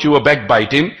disclose what you were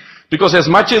backbiting, because as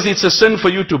much as it's a sin for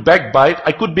you to backbite,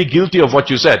 I could be guilty of what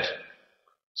you said.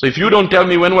 So if you don't tell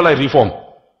me, when will I reform?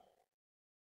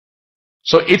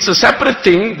 So it's a separate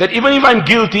thing that even if I'm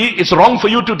guilty, it's wrong for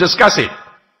you to discuss it.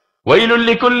 وَيْلٌ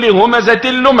لِكُلِّ هُمَزَةٍ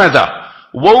لُمَزَةٍ.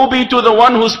 Woe be to the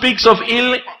one who speaks of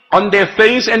ill on their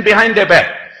face and behind their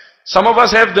back. Some of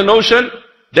us have the notion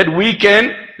that we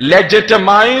can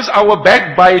legitimize our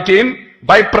backbiting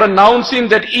by pronouncing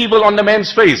that evil on the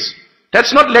man's face.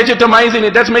 That's not legitimizing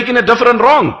it, that's making a different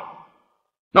wrong.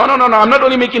 No, I'm not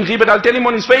only making ghibat, I'll tell him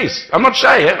on his face. I'm not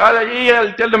shy,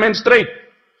 I'll tell the man straight.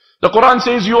 The Quran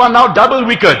says you are now double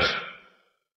wicked.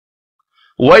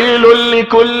 وَيْلٌ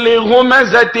لِكُلِّ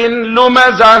هُمَزَةٍ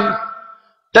لُمَزَةٍ.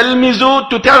 Talmizu,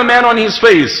 to tell man on his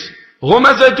face.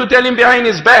 Humaza, to tell him behind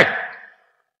his back.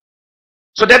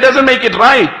 So that doesn't make it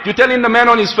right. You telling the man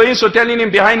on his face or telling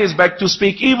him behind his back. To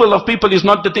speak evil of people is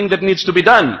not the thing that needs to be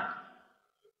done.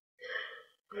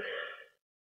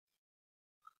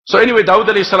 So anyway, Dawud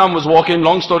alayhi salam was walking,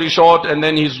 long story short, and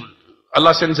then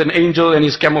Allah sends an angel and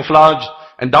he's camouflaged.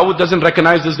 And Dawud doesn't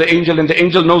recognize this, the angel, and the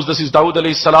angel knows this is Dawud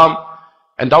alayhi salam.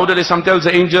 And Dawud alayhi salam tells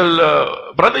the angel,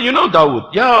 brother, you know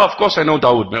Dawud? Yeah, of course I know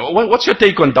Dawud. What's your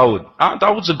take on Dawud?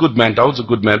 Dawud's a good man, Dawud's a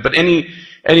good man. But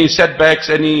any setbacks,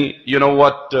 any,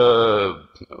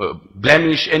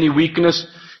 blemish, any weakness?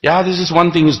 Yeah, this is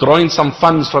one thing, he's drawing some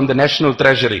funds from the national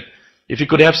treasury. If he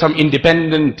could have some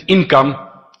independent income,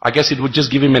 I guess it would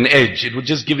just give him an edge. It would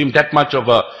just give him that much of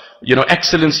a,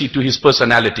 excellency to his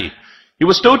personality. He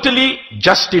was totally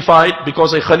justified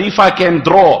because a Khalifa can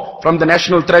draw from the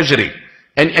national treasury.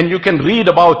 And you can read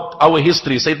about our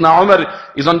history. Sayyidina Umar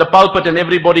is on the pulpit and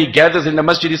everybody gathers in the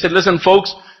masjid. He said, listen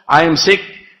folks, I am sick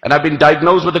and I've been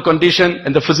diagnosed with a condition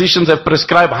and the physicians have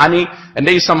prescribed honey and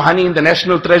there is some honey in the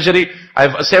national treasury.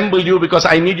 I've assembled you because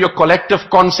I need your collective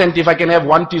consent if I can have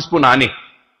 1 teaspoon honey.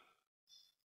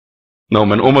 No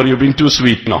man, Umar, you've been too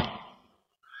sweet now.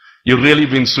 You've really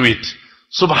been sweet.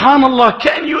 Subhanallah,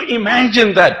 can you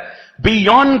imagine that?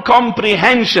 Beyond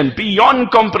comprehension,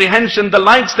 the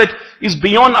likes that is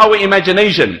beyond our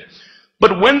imagination.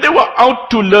 But when they were out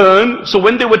to learn, so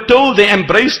when they were told, they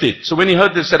embraced it. So when he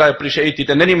heard this, said, I appreciate it.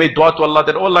 And then he made dua to Allah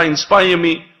that, oh Allah, inspire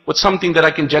me with something that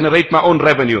I can generate my own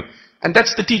revenue. And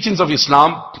that's the teachings of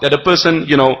Islam, that a person,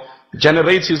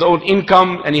 generates his own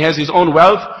income and he has his own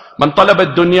wealth. من طلب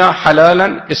الدنيا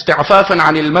حلالا استعفافا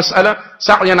عن المسألة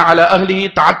سعيا على أهله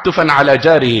تعتفا على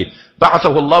جاره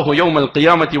بعثه الله يوم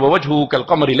القيامة ووجهه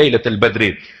كالقمر ليلة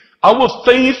البدر. Our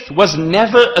faith was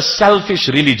never a selfish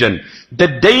religion.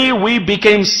 The day we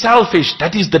became selfish,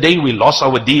 that is the day we lost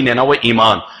our deen and our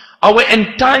iman. Our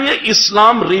entire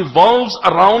Islam revolves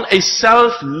around a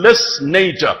selfless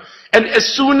nature. And as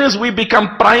soon as we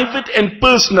become private and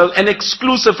personal and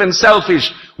exclusive and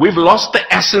selfish, we've lost the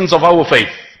essence of our faith.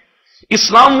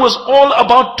 Islam was all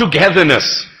about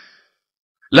togetherness.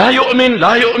 La yu'min,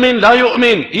 la yu'min, la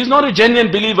yu'min. He's not a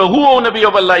genuine believer. Who, O Nabi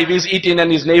of Allah, if he's eating and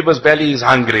his neighbor's belly is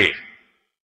hungry?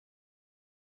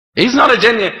 He's not a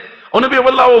genuine. O Nabi of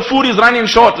Allah, our food is running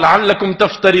short. لَعَلَّكُمْ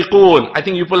تَفْتَرِقُونَ. I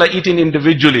think you people are eating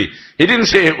individually. He didn't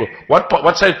say,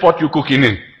 what size pot you cooking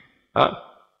in? Huh?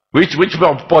 Which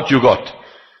pot you got?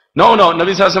 No,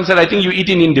 Nabi Sallallahu Alaihi Wasallam said, I think you're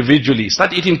eating individually.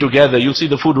 Start eating together. You'll see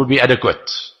the food would be adequate.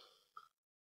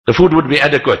 The food would be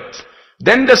adequate.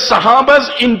 Then the Sahaba's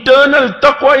internal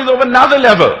taqwa is of another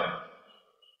level.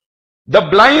 The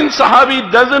blind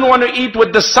Sahabi doesn't want to eat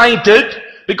with the sighted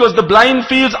because the blind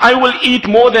feels I will eat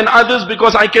more than others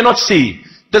because I cannot see.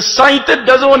 The sighted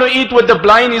doesn't want to eat with the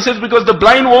blind. He says because the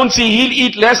blind won't see, he'll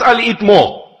eat less, I'll eat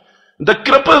more. The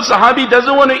crippled Sahabi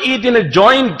doesn't want to eat in a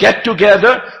joint get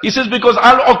together. He says because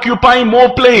I'll occupy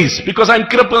more place because I'm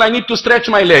crippled, I need to stretch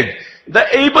my leg. The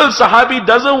able Sahabi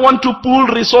doesn't want to pool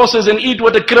resources and eat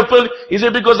with the cripple. He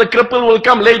said because the cripple will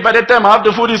come late, by that time half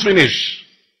the food is finished.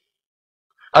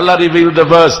 Allah revealed the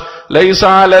verse, لَيْسَ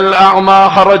عَلَى الْأَعْمَى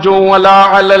حَرَجٌ وَلَا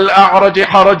عَلَى الْأَعْرَجِ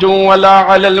حَرَجٌ وَلَا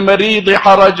عَلَى الْمَرِيضِ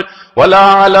حَرَجٌ وَلَا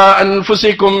عَلَى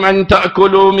أَنفُسِكُمْ أَن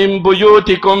تَأْكُلُوا مِنْ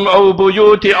بُيُوتِكُمْ أَوْ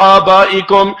بُيُوتِ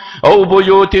آبَائِكُمْ أَوْ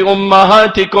بُيُوتِ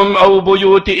أُمَّهَاتِكُمْ أَوْ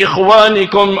بُيُوتِ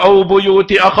إِخْوَانِكُمْ أَوْ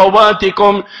بُيُوتِ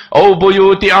أَخَوَاتِكُمْ أَوْ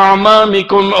بُيُوتِ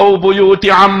أَعْمَامِكُمْ أَوْ بُيُوتِ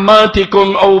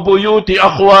عَمَّاتِكُمْ أَوْ بُيُوتِ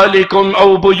أَخْوَالِكُمْ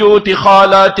أَوْ بُيُوتِ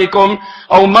خَالَاتِكُمْ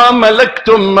أَوْ مَا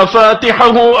مَلَكْتُمْ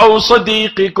مَفَاتِحَهُ أَوْ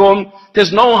صَدِيقِكُمْ.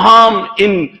 There's no harm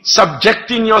in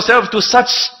subjecting yourself to such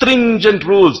stringent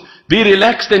rules. Be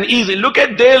relaxed and easy. Look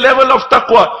at their level of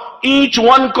taqwa. Each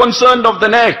one concerned of the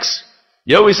next.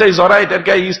 Here we say, it's alright, that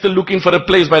guy is still looking for a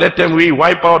place. By that time we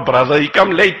wipe out, brother. He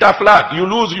come late, tough luck. You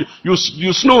lose, you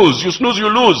snooze. You snooze, you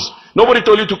lose. Nobody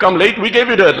told you to come late. We gave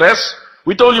you the address.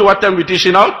 We told you what time we're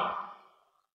dishing out.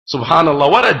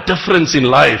 Subhanallah, what a difference in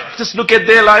life. Just look at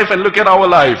their life and look at our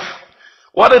life.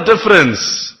 What a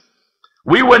difference.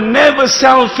 We were never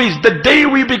selfish. The day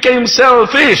we became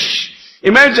selfish.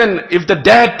 Imagine if the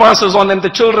dad passes on and the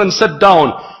children sit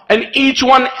down and each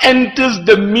one enters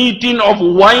the meeting of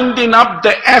winding up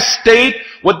the estate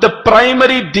with the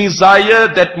primary desire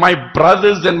that my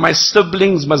brothers and my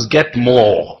siblings must get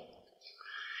more.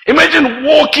 Imagine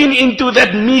walking into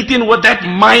that meeting with that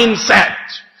mindset.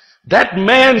 That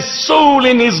man's soul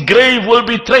in his grave will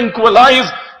be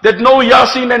tranquilized that no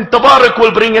Yasin and Tabarak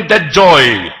will bring it that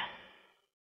joy.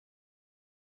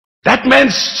 That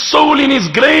man's soul in his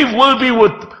grave will be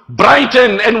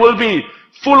brightened and will be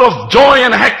full of joy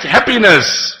and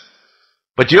happiness.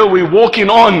 But here we're walking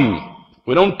on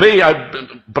We don't pay.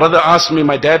 Brother asked me,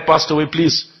 my dad passed away,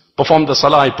 please perform the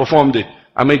salah. I performed it.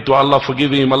 I made dua, Allah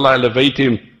forgive him, Allah elevate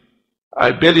him.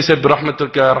 I barely said,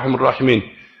 Birahmatika ya Rahman Rahimin.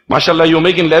 MashaAllah, you're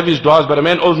making lavish duas, but a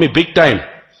man owes me big time.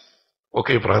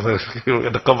 Okay, brother,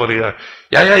 at the cover here.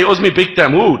 Yeah, he owes me big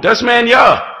time. Who? This man,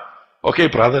 yeah. Okay,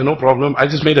 brother, no problem. I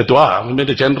just made a dua. I made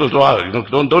a general dua. You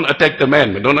know, don't attack the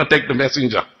man. Don't attack the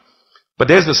messenger. But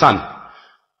there's the son.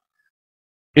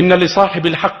 Inna li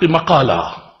sahibil haqqi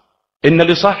maqala. Inna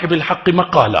li sahibil haqqi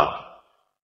maqala.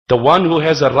 The one who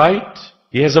has a right,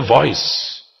 he has a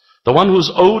voice. The one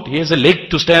who's owed, he has a leg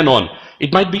to stand on.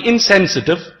 It might be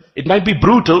insensitive, it might be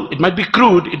brutal, it might be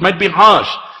crude, it might be harsh.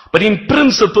 But in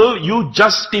principle, you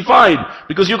justified.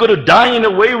 Because you're going to die in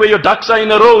a way where your ducks are in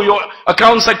a row, your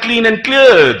accounts are clean and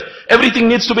cleared. Everything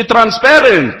needs to be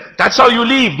transparent. That's how you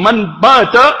live. Man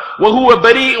bata wa huwa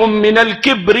bari'un min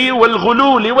al-kibri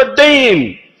wal-ghululi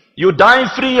wad-dain. You die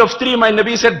free of three. My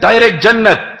Nabi said, direct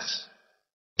Jannat.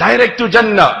 Direct to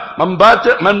Jannah. Man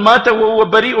mata wa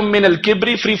huwa bari'un min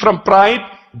al-kibri, free from pride,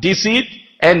 deceit,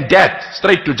 and death.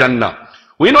 Straight to Jannah.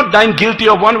 We're not dying guilty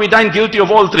of one, we're dying guilty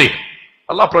of all three.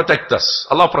 Allah protect us.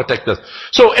 Allah protect us.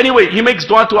 So anyway, he makes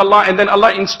dua to Allah, and then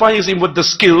Allah inspires him with the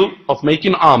skill of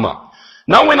making armor.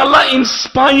 Now when Allah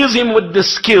inspires him with the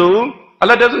skill,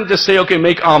 Allah doesn't just say, okay,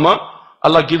 make armor.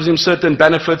 Allah gives him certain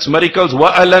benefits, miracles.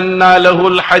 وَأَلَنَّا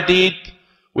لَهُ الْحَدِيدِ.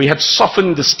 We had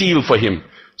softened the steel for him.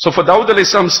 So for Dawud alayhi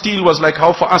salam, steel was like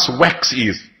how for us wax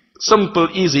is. Simple,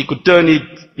 easy. You could turn it,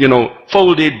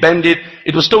 fold it, bend it.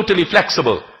 It was totally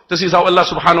flexible. This is how Allah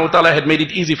subhanahu wa ta'ala had made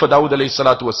it easy for Dawud alayhi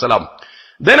salatu wasalam.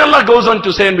 Then Allah goes on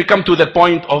to say, and we come to that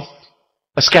point of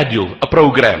a schedule, a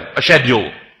program, a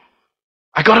schedule.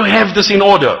 I got to have this in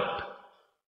order.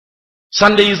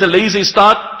 Sunday is a lazy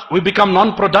start. We become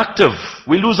non-productive.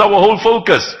 We lose our whole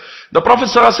focus. The Prophet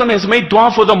ﷺ has made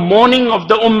dua for the morning of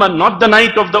the ummah, not the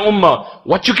night of the ummah.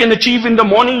 What you can achieve in the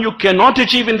morning, you cannot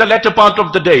achieve in the latter part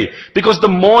of the day. Because the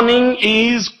morning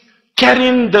is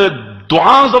carrying the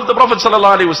du'as of the Prophet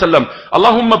sallallahu alaihi wasallam.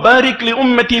 Allahumma barik li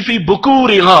ummati fi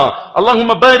bukuriha.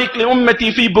 Allahumma barik li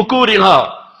ummati fi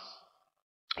bukuriha.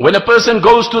 When a person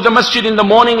goes to the masjid in the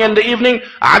morning and the evening,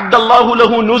 a'addallahu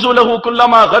lahu nuzulahu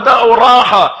kullama ghada aw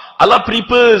raha. Allah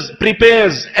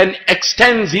prepares and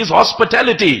extends his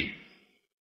hospitality.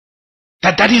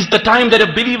 That is the time that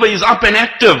a believer is up and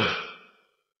active.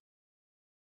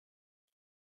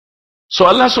 So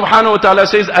Allah subhanahu wa ta'ala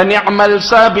says, "Ani'mal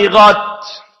sabighat."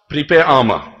 Prepare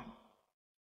armor.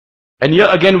 And here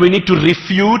again we need to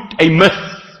refute a myth.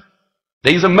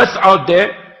 There is a myth out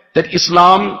there that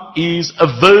Islam is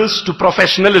averse to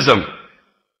professionalism.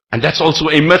 And that's also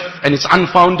a myth, and it's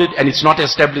unfounded and it's not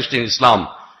established in Islam.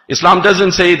 Islam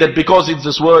doesn't say that because it's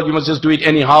this world you must just do it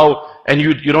anyhow and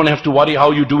you don't have to worry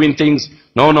how you're doing things.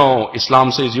 No.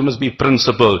 Islam says you must be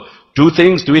principled. Do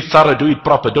things, do it thorough, do it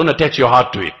proper. Don't attach your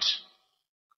heart to it.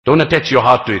 Don't attach your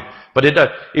heart to it. But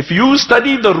if you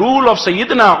study the rule of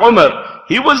Sayyidina Umar,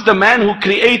 he was the man who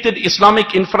created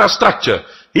Islamic infrastructure.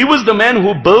 He was the man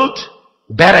who built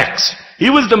barracks. He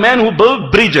was the man who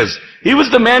built bridges. He was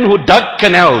the man who dug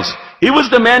canals. He was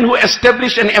the man who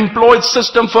established an employed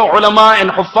system for ulama and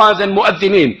huffaz and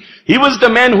muadhineen. He was the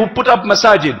man who put up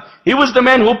masajid. He was the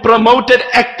man who promoted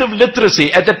active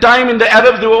literacy. At the time in the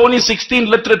Arabs there were only 16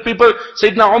 literate people.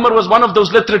 Sayyidina Umar was one of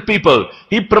those literate people.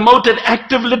 He promoted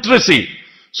active literacy.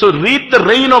 So read the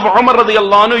reign of Umar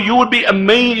radiallahu anhu, you would be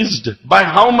amazed by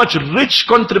how much rich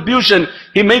contribution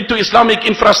he made to Islamic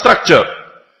infrastructure.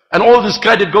 And all this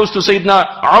credit goes to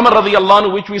Sayyidina Umar radiallahu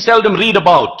anhu, which we seldom read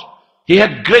about. He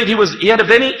had a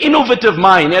very innovative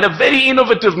mind,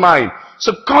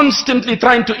 So constantly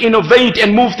trying to innovate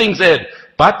and move things ahead.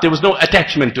 But there was no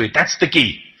attachment to it. That's the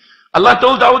key. Allah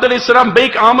told Dawud alayhi salam,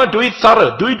 make armor, do it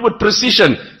thorough, do it with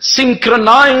precision.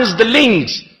 Synchronize the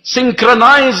links.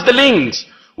 Synchronize the links.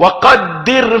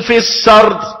 وَقَدِّرْ فِي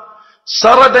السَّرْدِ.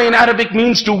 Sarada in Arabic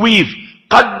means to weave.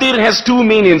 Qaddir has two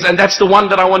meanings, and that's the one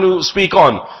that I want to speak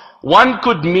on. One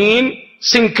could mean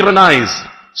synchronize.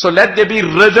 So let there be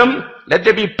rhythm, let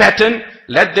there be pattern,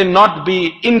 let there not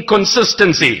be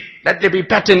inconsistency. Let there be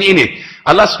pattern in it.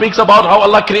 Allah speaks about how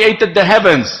Allah created the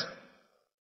heavens.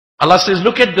 Allah says,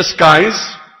 look at the skies.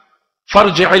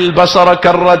 فَارْجِعِ الْبَصَرَ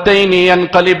كَرَّتَيْنِ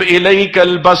يَنْقَلِبْ إِلَيْكَ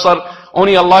الْبَصَرِ.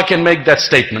 Only Allah can make that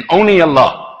statement. Only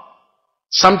Allah.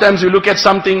 Sometimes you look at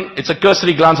something, it's a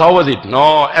cursory glance. How was it?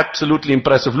 No, absolutely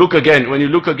impressive. Look again. When you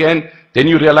look again, then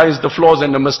you realize the flaws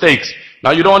and the mistakes.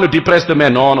 Now you don't want to depress the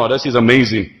man. No, this is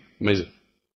amazing. Amazing.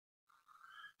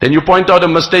 Then you point out a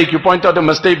mistake. You point out a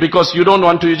mistake because you don't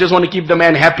want to. You just want to keep the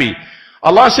man happy.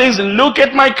 Allah says, look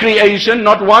at my creation,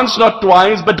 not once, not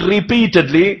twice, but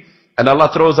repeatedly. And Allah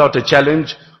throws out a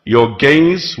challenge. your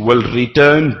gaze will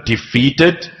return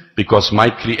defeated because my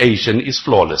creation is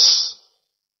flawless.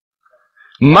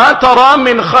 ما ترى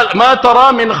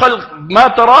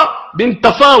من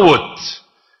تفاوت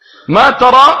ما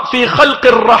ترى في خلق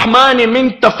الرحمن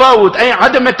من تفاوت أي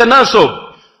عدم تناسب.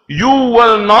 You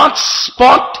will not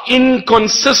spot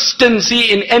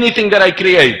inconsistency in anything that I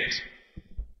create.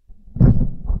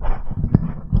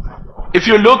 If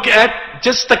you look at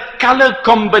just the color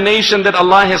combination that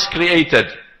Allah has created.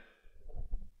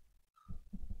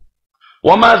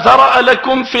 وَمَا ذَرَأَ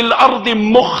لَكُمْ فِي الْأَرْضِ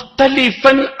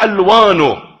مُخْتَلِفًا أَلْوَانُ.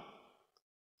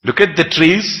 Look at the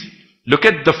trees, look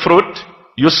at the fruit.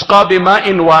 يُسْقَى بِمَاءٍ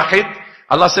وَاحِدٍ.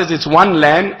 Allah says it's one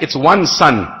land, it's one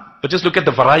sun. But just look at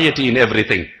the variety in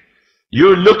everything.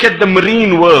 You look at the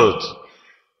marine world.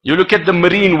 You look at the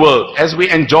marine world. As we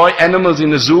enjoy animals in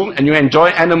the zoo and you enjoy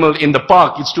animal in the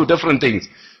park, it's two different things.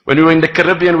 When we were in the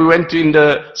Caribbean, we went in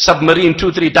the submarine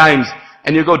 2-3 times.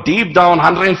 And you go deep down,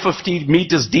 150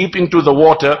 meters deep into the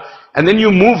water, and then you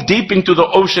move deep into the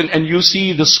ocean and you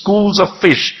see the schools of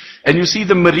fish, and you see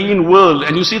the marine world,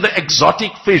 and you see the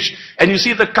exotic fish, and you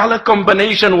see the color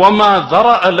combination, وَمَا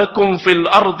ذَرَأَ لَكُمْ فِي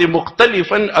الْأَرْضِ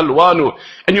مُخْتَلِفًا أَلْوَانُ.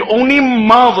 And you only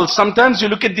marvel. Sometimes you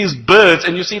look at these birds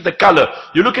and you see the color.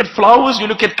 You look at flowers, you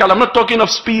look at color. I'm not talking of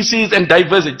species and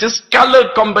diversity, just color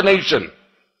combination.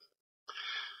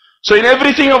 So in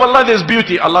everything of Allah there's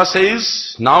beauty. Allah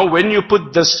says, now when you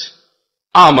put this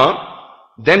armor,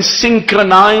 then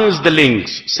synchronize the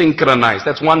links. Synchronize.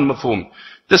 That's one mafhum.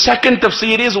 The second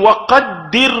tafsir is,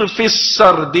 وَقَدِّرْ فِي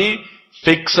السَّرْدِ.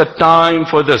 Fix a time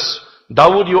for this.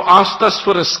 Dawood, you asked us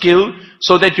for a skill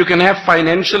so that you can have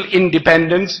financial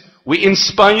independence. We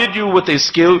inspired you with a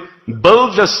skill.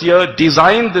 Build this year,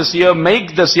 design this year,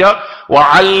 make this year.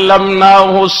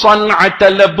 وَعَلَّمْنَاهُ صَنْعَةَ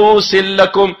لَبُوسٍ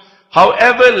لَكُمْ.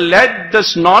 However, let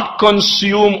this not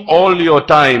consume all your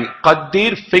time.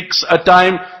 Qaddir, fix a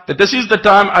time that this is the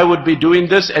time I would be doing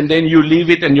this, and then you leave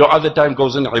it and your other time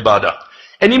goes in ibadah.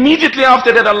 And immediately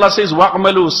after that Allah says,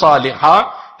 وَعْمَلُوا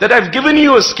صَالِحًا. That I've given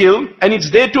you a skill and it's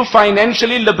there to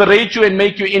financially liberate you and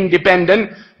make you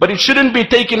independent, but it shouldn't be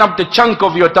taking up the chunk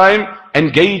of your time.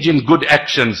 Engage in good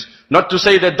actions. Not to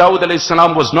say that Dawud alayhi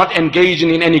salam was not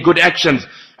engaging in any good actions.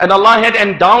 And Allah had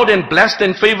endowed and blessed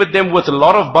and favored them with a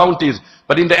lot of bounties.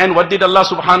 But in the end, what did Allah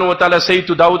subhanahu wa ta'ala say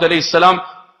to Dawud alayhi salam?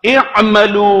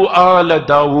 إِعْمَلُوا آلَ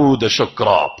دَاوُودَ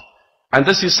شُكْرًا. And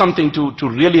this is something to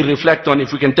really reflect on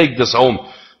if we can take this home.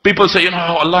 People say,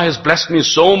 Allah has blessed me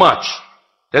so much.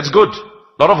 That's good.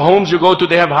 A lot of homes you go to,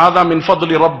 they have هَذَا مِنْ فَضْلِ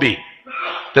رَبِّي.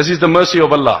 This is the mercy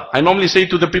of Allah. I normally say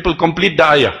to the people, complete the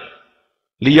ayah.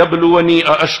 لِيَبْلُوَنِي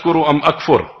أَأَشْكُرُ أَمْ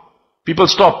أَكْفُرُ. People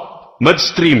stop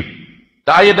midstream.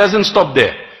 The ayah doesn't stop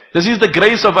there. This is the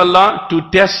grace of Allah to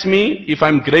test me if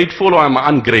I'm grateful or I'm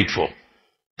ungrateful.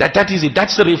 That is it.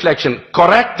 That's the reflection.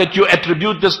 Correct that you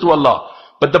attribute this to Allah.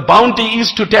 But the bounty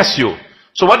is to test you.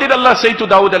 So what did Allah say to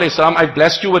Dawud alayhi salam? I've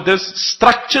blessed you with this.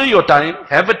 Structure your time.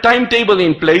 Have a timetable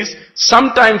in place.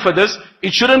 Some time for this.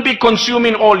 It shouldn't be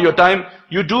consuming all your time.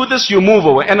 You do this, you move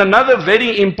over. And another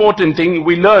very important thing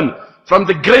we learn from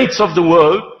the greats of the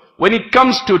world, when it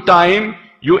comes to time,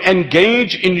 you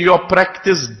engage in your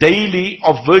practice daily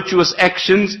of virtuous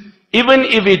actions, even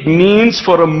if it means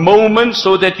for a moment,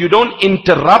 so that you don't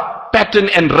interrupt pattern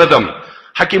and rhythm.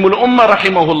 Hakimul Ummah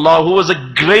rahimahullah, who was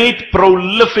a great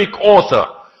prolific author,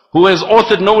 who has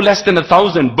authored no less than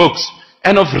 1,000 books,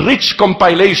 and of rich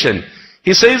compilation.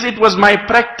 He says, it was my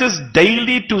practice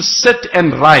daily to sit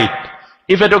and write.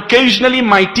 If occasionally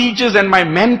my teachers and my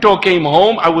mentor came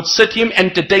home, I would sit him,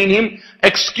 entertain him,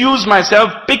 excuse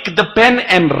myself, pick the pen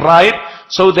and write,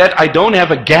 so that I don't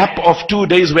have a gap of 2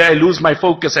 days where I lose my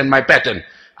focus and my pattern.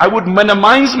 I would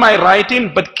minimize my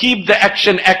writing, but keep the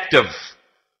action active.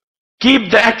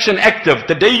 Keep the action active.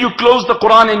 The day you close the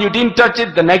Quran and you didn't touch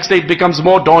it, the next day it becomes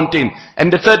more daunting.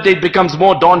 And the third day it becomes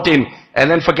more daunting. And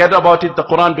then forget about it, the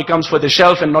Quran becomes for the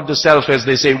shelf and not the self, as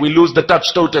they say. We lose the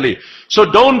touch totally. So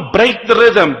don't break the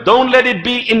rhythm. Don't let it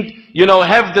be in,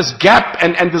 have this gap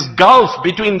and this gulf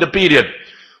between the period.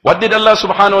 What did Allah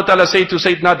subhanahu wa ta'ala say to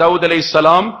Sayyidina Dawud alayhi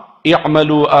salam?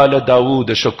 إِعْمَلُوا آلَ دَاوُودَ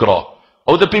شُكْرًا.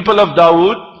 Oh, the people of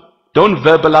Dawood, don't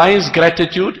verbalize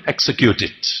gratitude, execute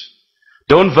it.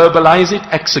 Don't verbalize it,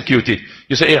 execute it.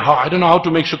 You say, I don't know how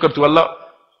to make shukr to Allah.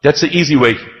 That's the easy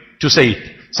way to say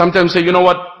it. Sometimes say, you know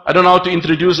what, I don't know how to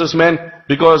introduce this man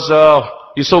because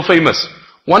he's so famous.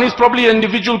 One is probably an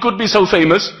individual could be so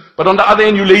famous, but on the other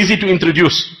hand, you're lazy to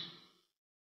introduce.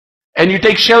 And you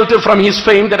take shelter from his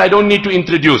fame that I don't need to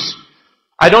introduce.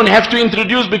 I don't have to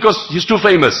introduce because he's too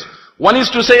famous. One is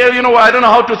to say, I don't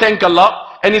know how to thank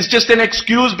Allah, and it's just an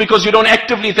excuse because you don't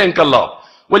actively thank Allah.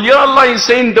 Well, here Allah is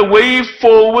saying the way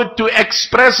forward to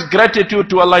express gratitude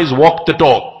to Allah is walk the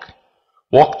talk.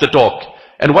 Walk the talk.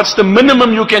 And what's the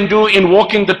minimum you can do in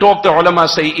walking the talk, the ulama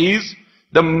say is,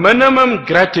 the minimum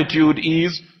gratitude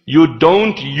is, you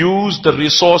don't use the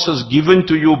resources given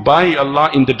to you by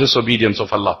Allah in the disobedience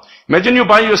of Allah. Imagine you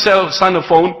buy your son a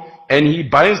phone, and he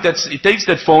takes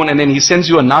that phone and then he sends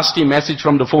you a nasty message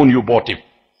from the phone you bought him.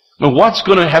 Now what's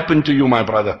going to happen to you, my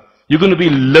brother? You're going to be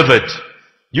livid.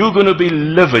 You're going to be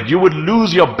livid. You would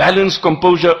lose your balance,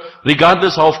 composure,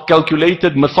 regardless of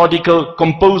calculated, methodical,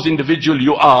 composed individual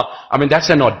you are. I mean, that's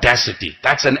an audacity.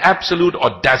 That's an absolute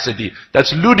audacity.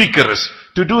 That's ludicrous.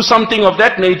 To do something of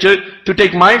that nature, to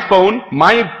take my phone,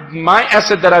 my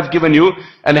asset that I've given you,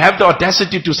 and have the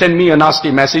audacity to send me a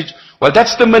nasty message. Well,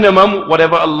 that's the minimum.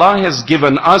 Whatever Allah has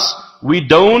given us, we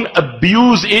don't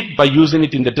abuse it by using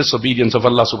it in the disobedience of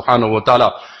Allah subhanahu wa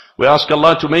ta'ala. We ask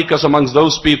Allah to make us amongst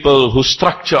those people who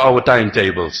structure our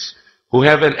timetables, who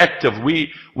have an active.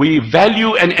 We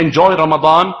value and enjoy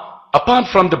Ramadan apart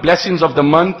from the blessings of the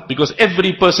month, because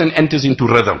every person enters into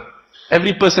rhythm.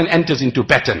 Every person enters into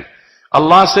pattern.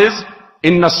 Allah says,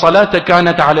 Inna salata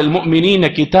kanat ala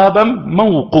al-mu'minina kitaban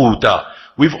mawquta.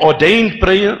 We've ordained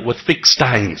prayer with fixed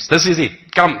times. This is it.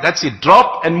 Come, that's it.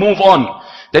 Drop and move on.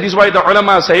 That is why the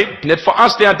ulama say that for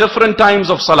us there are different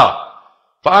times of salah.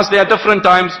 For us, there are different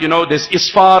times, you know, there's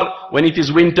isfar when it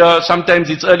is winter,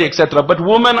 sometimes it's early, etc. But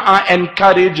women are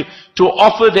encouraged to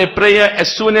offer their prayer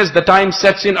as soon as the time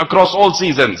sets in across all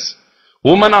seasons.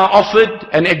 Women are offered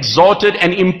and exhorted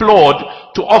and implored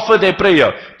to offer their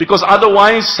prayer. Because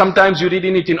otherwise, sometimes you're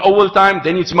reading it in awal time,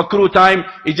 then it's makruh time.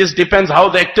 It just depends how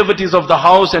the activities of the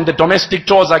house and the domestic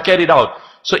chores are carried out.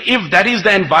 So if that is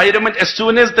the environment, as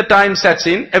soon as the time sets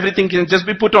in, everything can just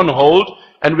be put on hold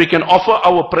and we can offer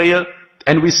our prayer.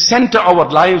 And we center our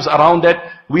lives around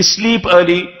that. We sleep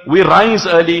early, we rise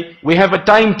early, we have a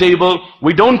timetable,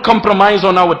 we don't compromise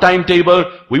on our timetable.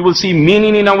 We will see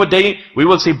meaning in our day, we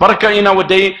will see barakah in our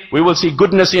day, we will see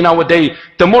goodness in our day.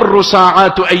 تَمُرُّ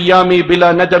سَاعَاتُ أَيَّامِ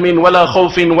بِلَا نَدَمٍ وَلَا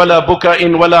خَوْفٍ وَلَا بُكَاءٍ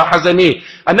وَلَا حَزَنٍ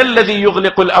أَنَا الَّذِي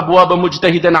يُغْلِقُ الْأَبْوَابَ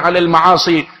مُجْتَهِدًا عَلَى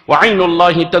الْمَعَاصِي وَعَيْنُ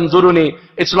اللَّهِ تَنْظُرُنِي.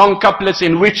 It's long couplets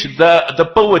in which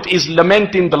the poet is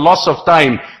lamenting the loss of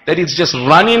time, that it's just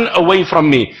running away from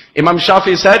me. Imam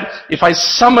Shafi said, if I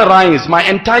summarize my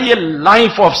entire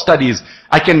life of studies,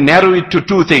 I can narrow it to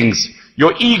two things.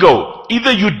 Your ego,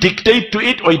 either you dictate to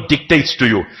it or it dictates to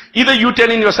you. Either you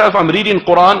telling yourself, I'm reading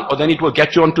Quran, or then it will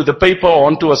get you onto the paper or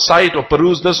onto a site or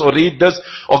peruse this or read this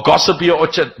or gossip here or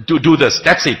do this.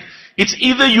 That's it. It's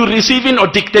either you receiving or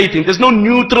dictating. There's no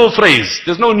neutral phrase.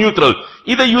 There's no neutral.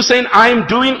 Either you saying, I'm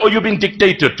doing, or you've been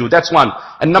dictated to. That's one.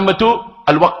 And number two,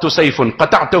 al-waqtu sayfun,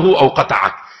 qata'tahu aw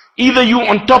qata'ak. Either you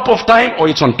on top of time or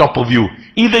it's on top of you.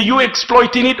 Either you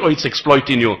exploiting it or it's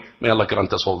exploiting you. May Allah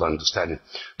grant us all the understanding.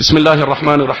 Bismillahir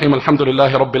Rahmanir Rahim.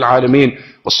 Alhamdulillahi Rabbil Alameen.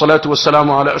 Wassalatu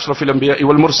wassalamu ala ashrafil anbiya'i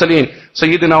wal mursaleen.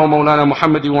 Sayyidina wa maulana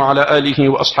Muhammadin wa ala alihi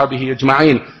wa ashabihi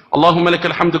ajma'in. اللهم لك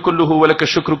الحمد كله ولك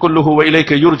الشكر كله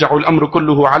وإليك يرجع الأمر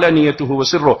كله علانيته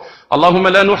وسره. اللهم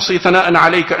لا نحصي ثناء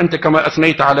عليك أنت كما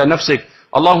أثنيت على نفسك.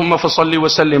 اللهم فصل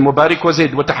وسلم وبارك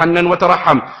وزد وتحنن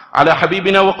وترحم على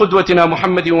حبيبنا وقدوتنا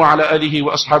محمد وعلى آله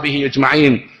وأصحابه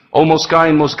أجمعين. O most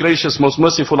kind, most gracious, most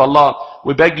merciful Allah,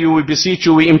 we beg you, we beseech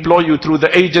you, we implore you through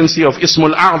the agency of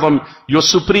Ismul A'zam, your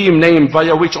supreme name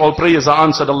via which all prayers are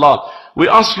answered, Allah. We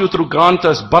ask you to grant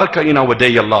us barakah in our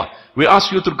day, Allah. We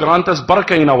ask you to grant us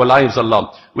barakah in our lives,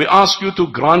 Allah. We ask you to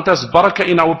grant us barakah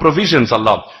in our provisions,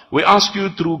 Allah. We ask you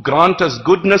to grant us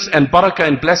goodness and barakah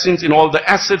and blessings in all the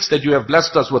assets that you have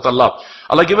blessed us with, Allah.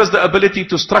 Allah, give us the ability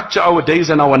to structure our days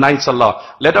and our nights,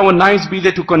 Allah. Let our nights be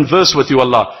there to converse with you,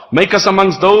 Allah. Make us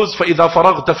amongst those, فَإِذَا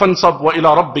فَرَغْتَ فَانْصَبْ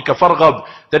وَإِلَىٰ رَبِّكَ فَارْغَبْ.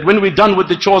 That when we're done with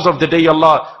the chores of the day,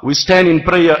 Allah, we stand in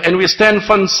prayer and we stand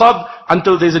fansab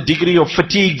until there's a degree of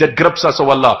fatigue that grips us, oh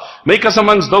Allah. Make us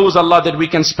amongst those, Allah, that we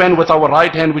can spend with our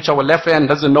right hand, which our left hand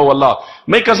doesn't know, Allah.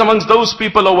 Make us amongst those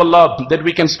people, oh Allah, that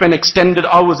we can spend extended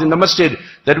hours in the masjid,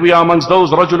 that we are amongst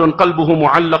those, رَجُلٌ قَلْبُهُ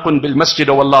مُعَلَّقٌ بِالْمَسْجِدِ,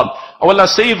 oh Allah. Oh Allah,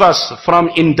 save us from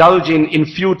indulging in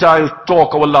futile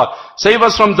talk, oh Allah. Save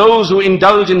us from those who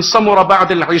indulge in samura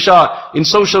ba'd al-isha, in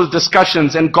social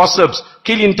discussions and gossips,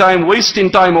 killing time,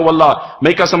 wasting time, oh Allah.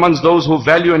 Make us amongst those who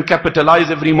value and capitalize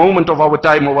every moment of our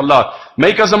time, oh Allah.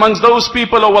 Make us amongst those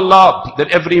people, O Allah, that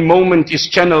every moment is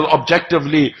channeled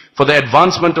objectively for the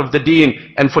advancement of the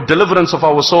deen and for deliverance of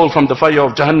our soul from the fire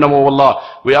of Jahannam, O Allah.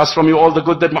 We ask from you all the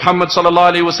good that Muhammad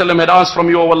sallallahu alaihi wasallam had asked from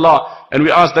you, O Allah. And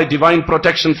we ask thy divine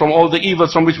protection from all the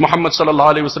evils from which Muhammad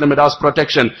sallallahu alaihi wasallam had asked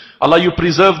protection. Allah, you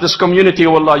preserve this community,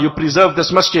 O Allah. You preserve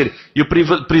this masjid. You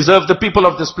preserve the people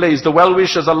of this place, the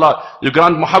well-wishers, Allah. You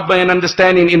grant muhabba and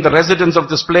understanding in the residents of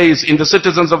this place, in the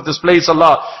citizens of this place,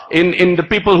 Allah. In the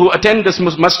people who attend this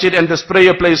masjid and this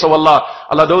prayer place, O Allah.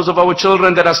 Allah, those of our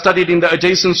children that are studied in the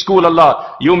adjacent school,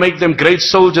 Allah. You make them great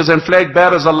soldiers and flag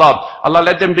bearers, Allah. Allah,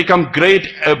 let them become great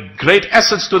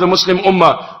assets to the Muslim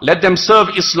Ummah. Let them serve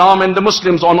Islam and the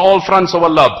Muslims on all fronts, O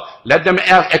Allah. Let them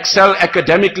excel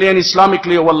academically and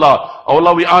Islamically, O Allah. O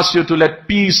Allah, we ask you to let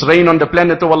peace reign on the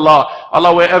planet, O Allah.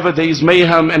 Allah, wherever there is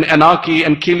mayhem and anarchy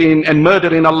and killing and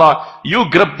murdering, Allah, you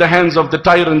grip the hands of the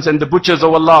tyrants and the butchers,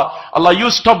 O Allah. Allah, you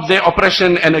stop their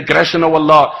oppression and aggression, O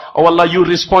Allah. O Allah, you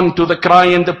respond to the cry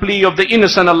and the plea of the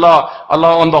innocent, Allah.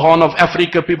 Allah, on the Horn of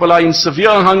Africa, people are in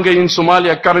severe hunger in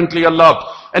Somalia currently,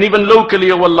 Allah. And even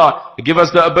locally, O Allah, give us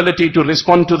the ability to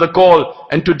respond to the call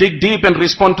and to dig deep and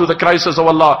respond to the crisis, O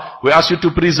Allah. We ask you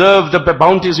to preserve the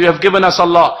bounties you have given us,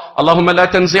 Allah. Allahumma la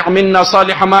tanzi' minna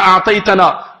salih ma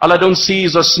a'taytana. Allah, don't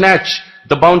seize or snatch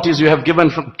the bounties you have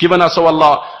given us, O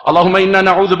Allah. Allahumma inna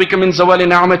na'udhu bika min zawali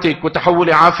ni'matik wa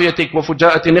tahawuli afiyatik wa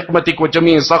fujaati niqmatik wa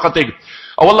jami'i sakhatik.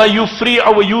 Oh Allah, you free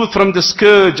our youth from the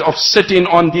scourge of sitting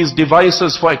on these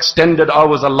devices for extended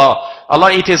hours, Allah.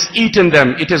 Allah, it has eaten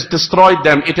them, it has destroyed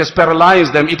them, it has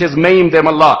paralyzed them, it has maimed them,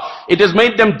 Allah. It has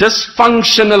made them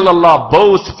dysfunctional, Allah,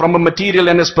 both from a material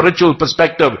and a spiritual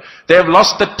perspective. They have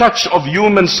lost the touch of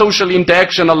human social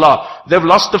interaction, Allah. They have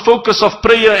lost the focus of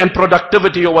prayer and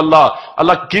productivity, O Allah.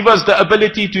 Allah, give us the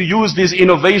ability to use these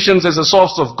innovations as a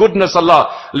source of goodness, Allah.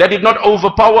 Let it not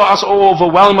overpower us or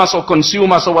overwhelm us or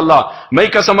consume us, O Allah.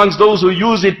 Make us amongst those who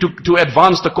use it to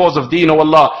advance the cause of deen, O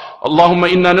Allah. Allahumma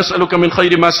inna nas'aluka min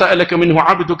khayri ma sa'alaka minhu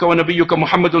abduka wa nabiyyuka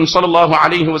Muhammadun sallallahu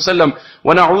alayhi wa sallam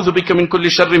wa na'udhu bika min kulli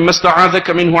sharrin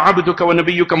masta'adhaka minhu abduka wa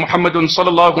nabiyyuka Muhammadun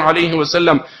sallallahu alayhi wa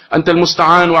sallam anta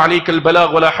al-musta'an wa alayka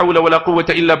al-balagh wa la hawla wa la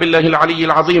quwwata illa billahi al-'aliyyi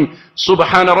al-'azim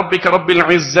subhana rabbika rabbil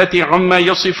 'izzati 'amma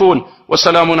yasifun wa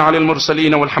salamun 'alal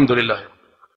mursalin walhamdulillah.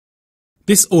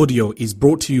 This audio is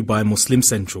brought to you by Muslim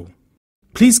Central.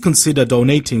 Please consider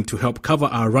donating to help cover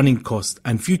our running costs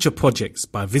and future projects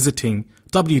by visiting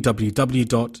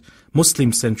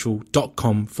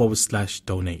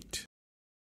www.muslimcentral.com/donate.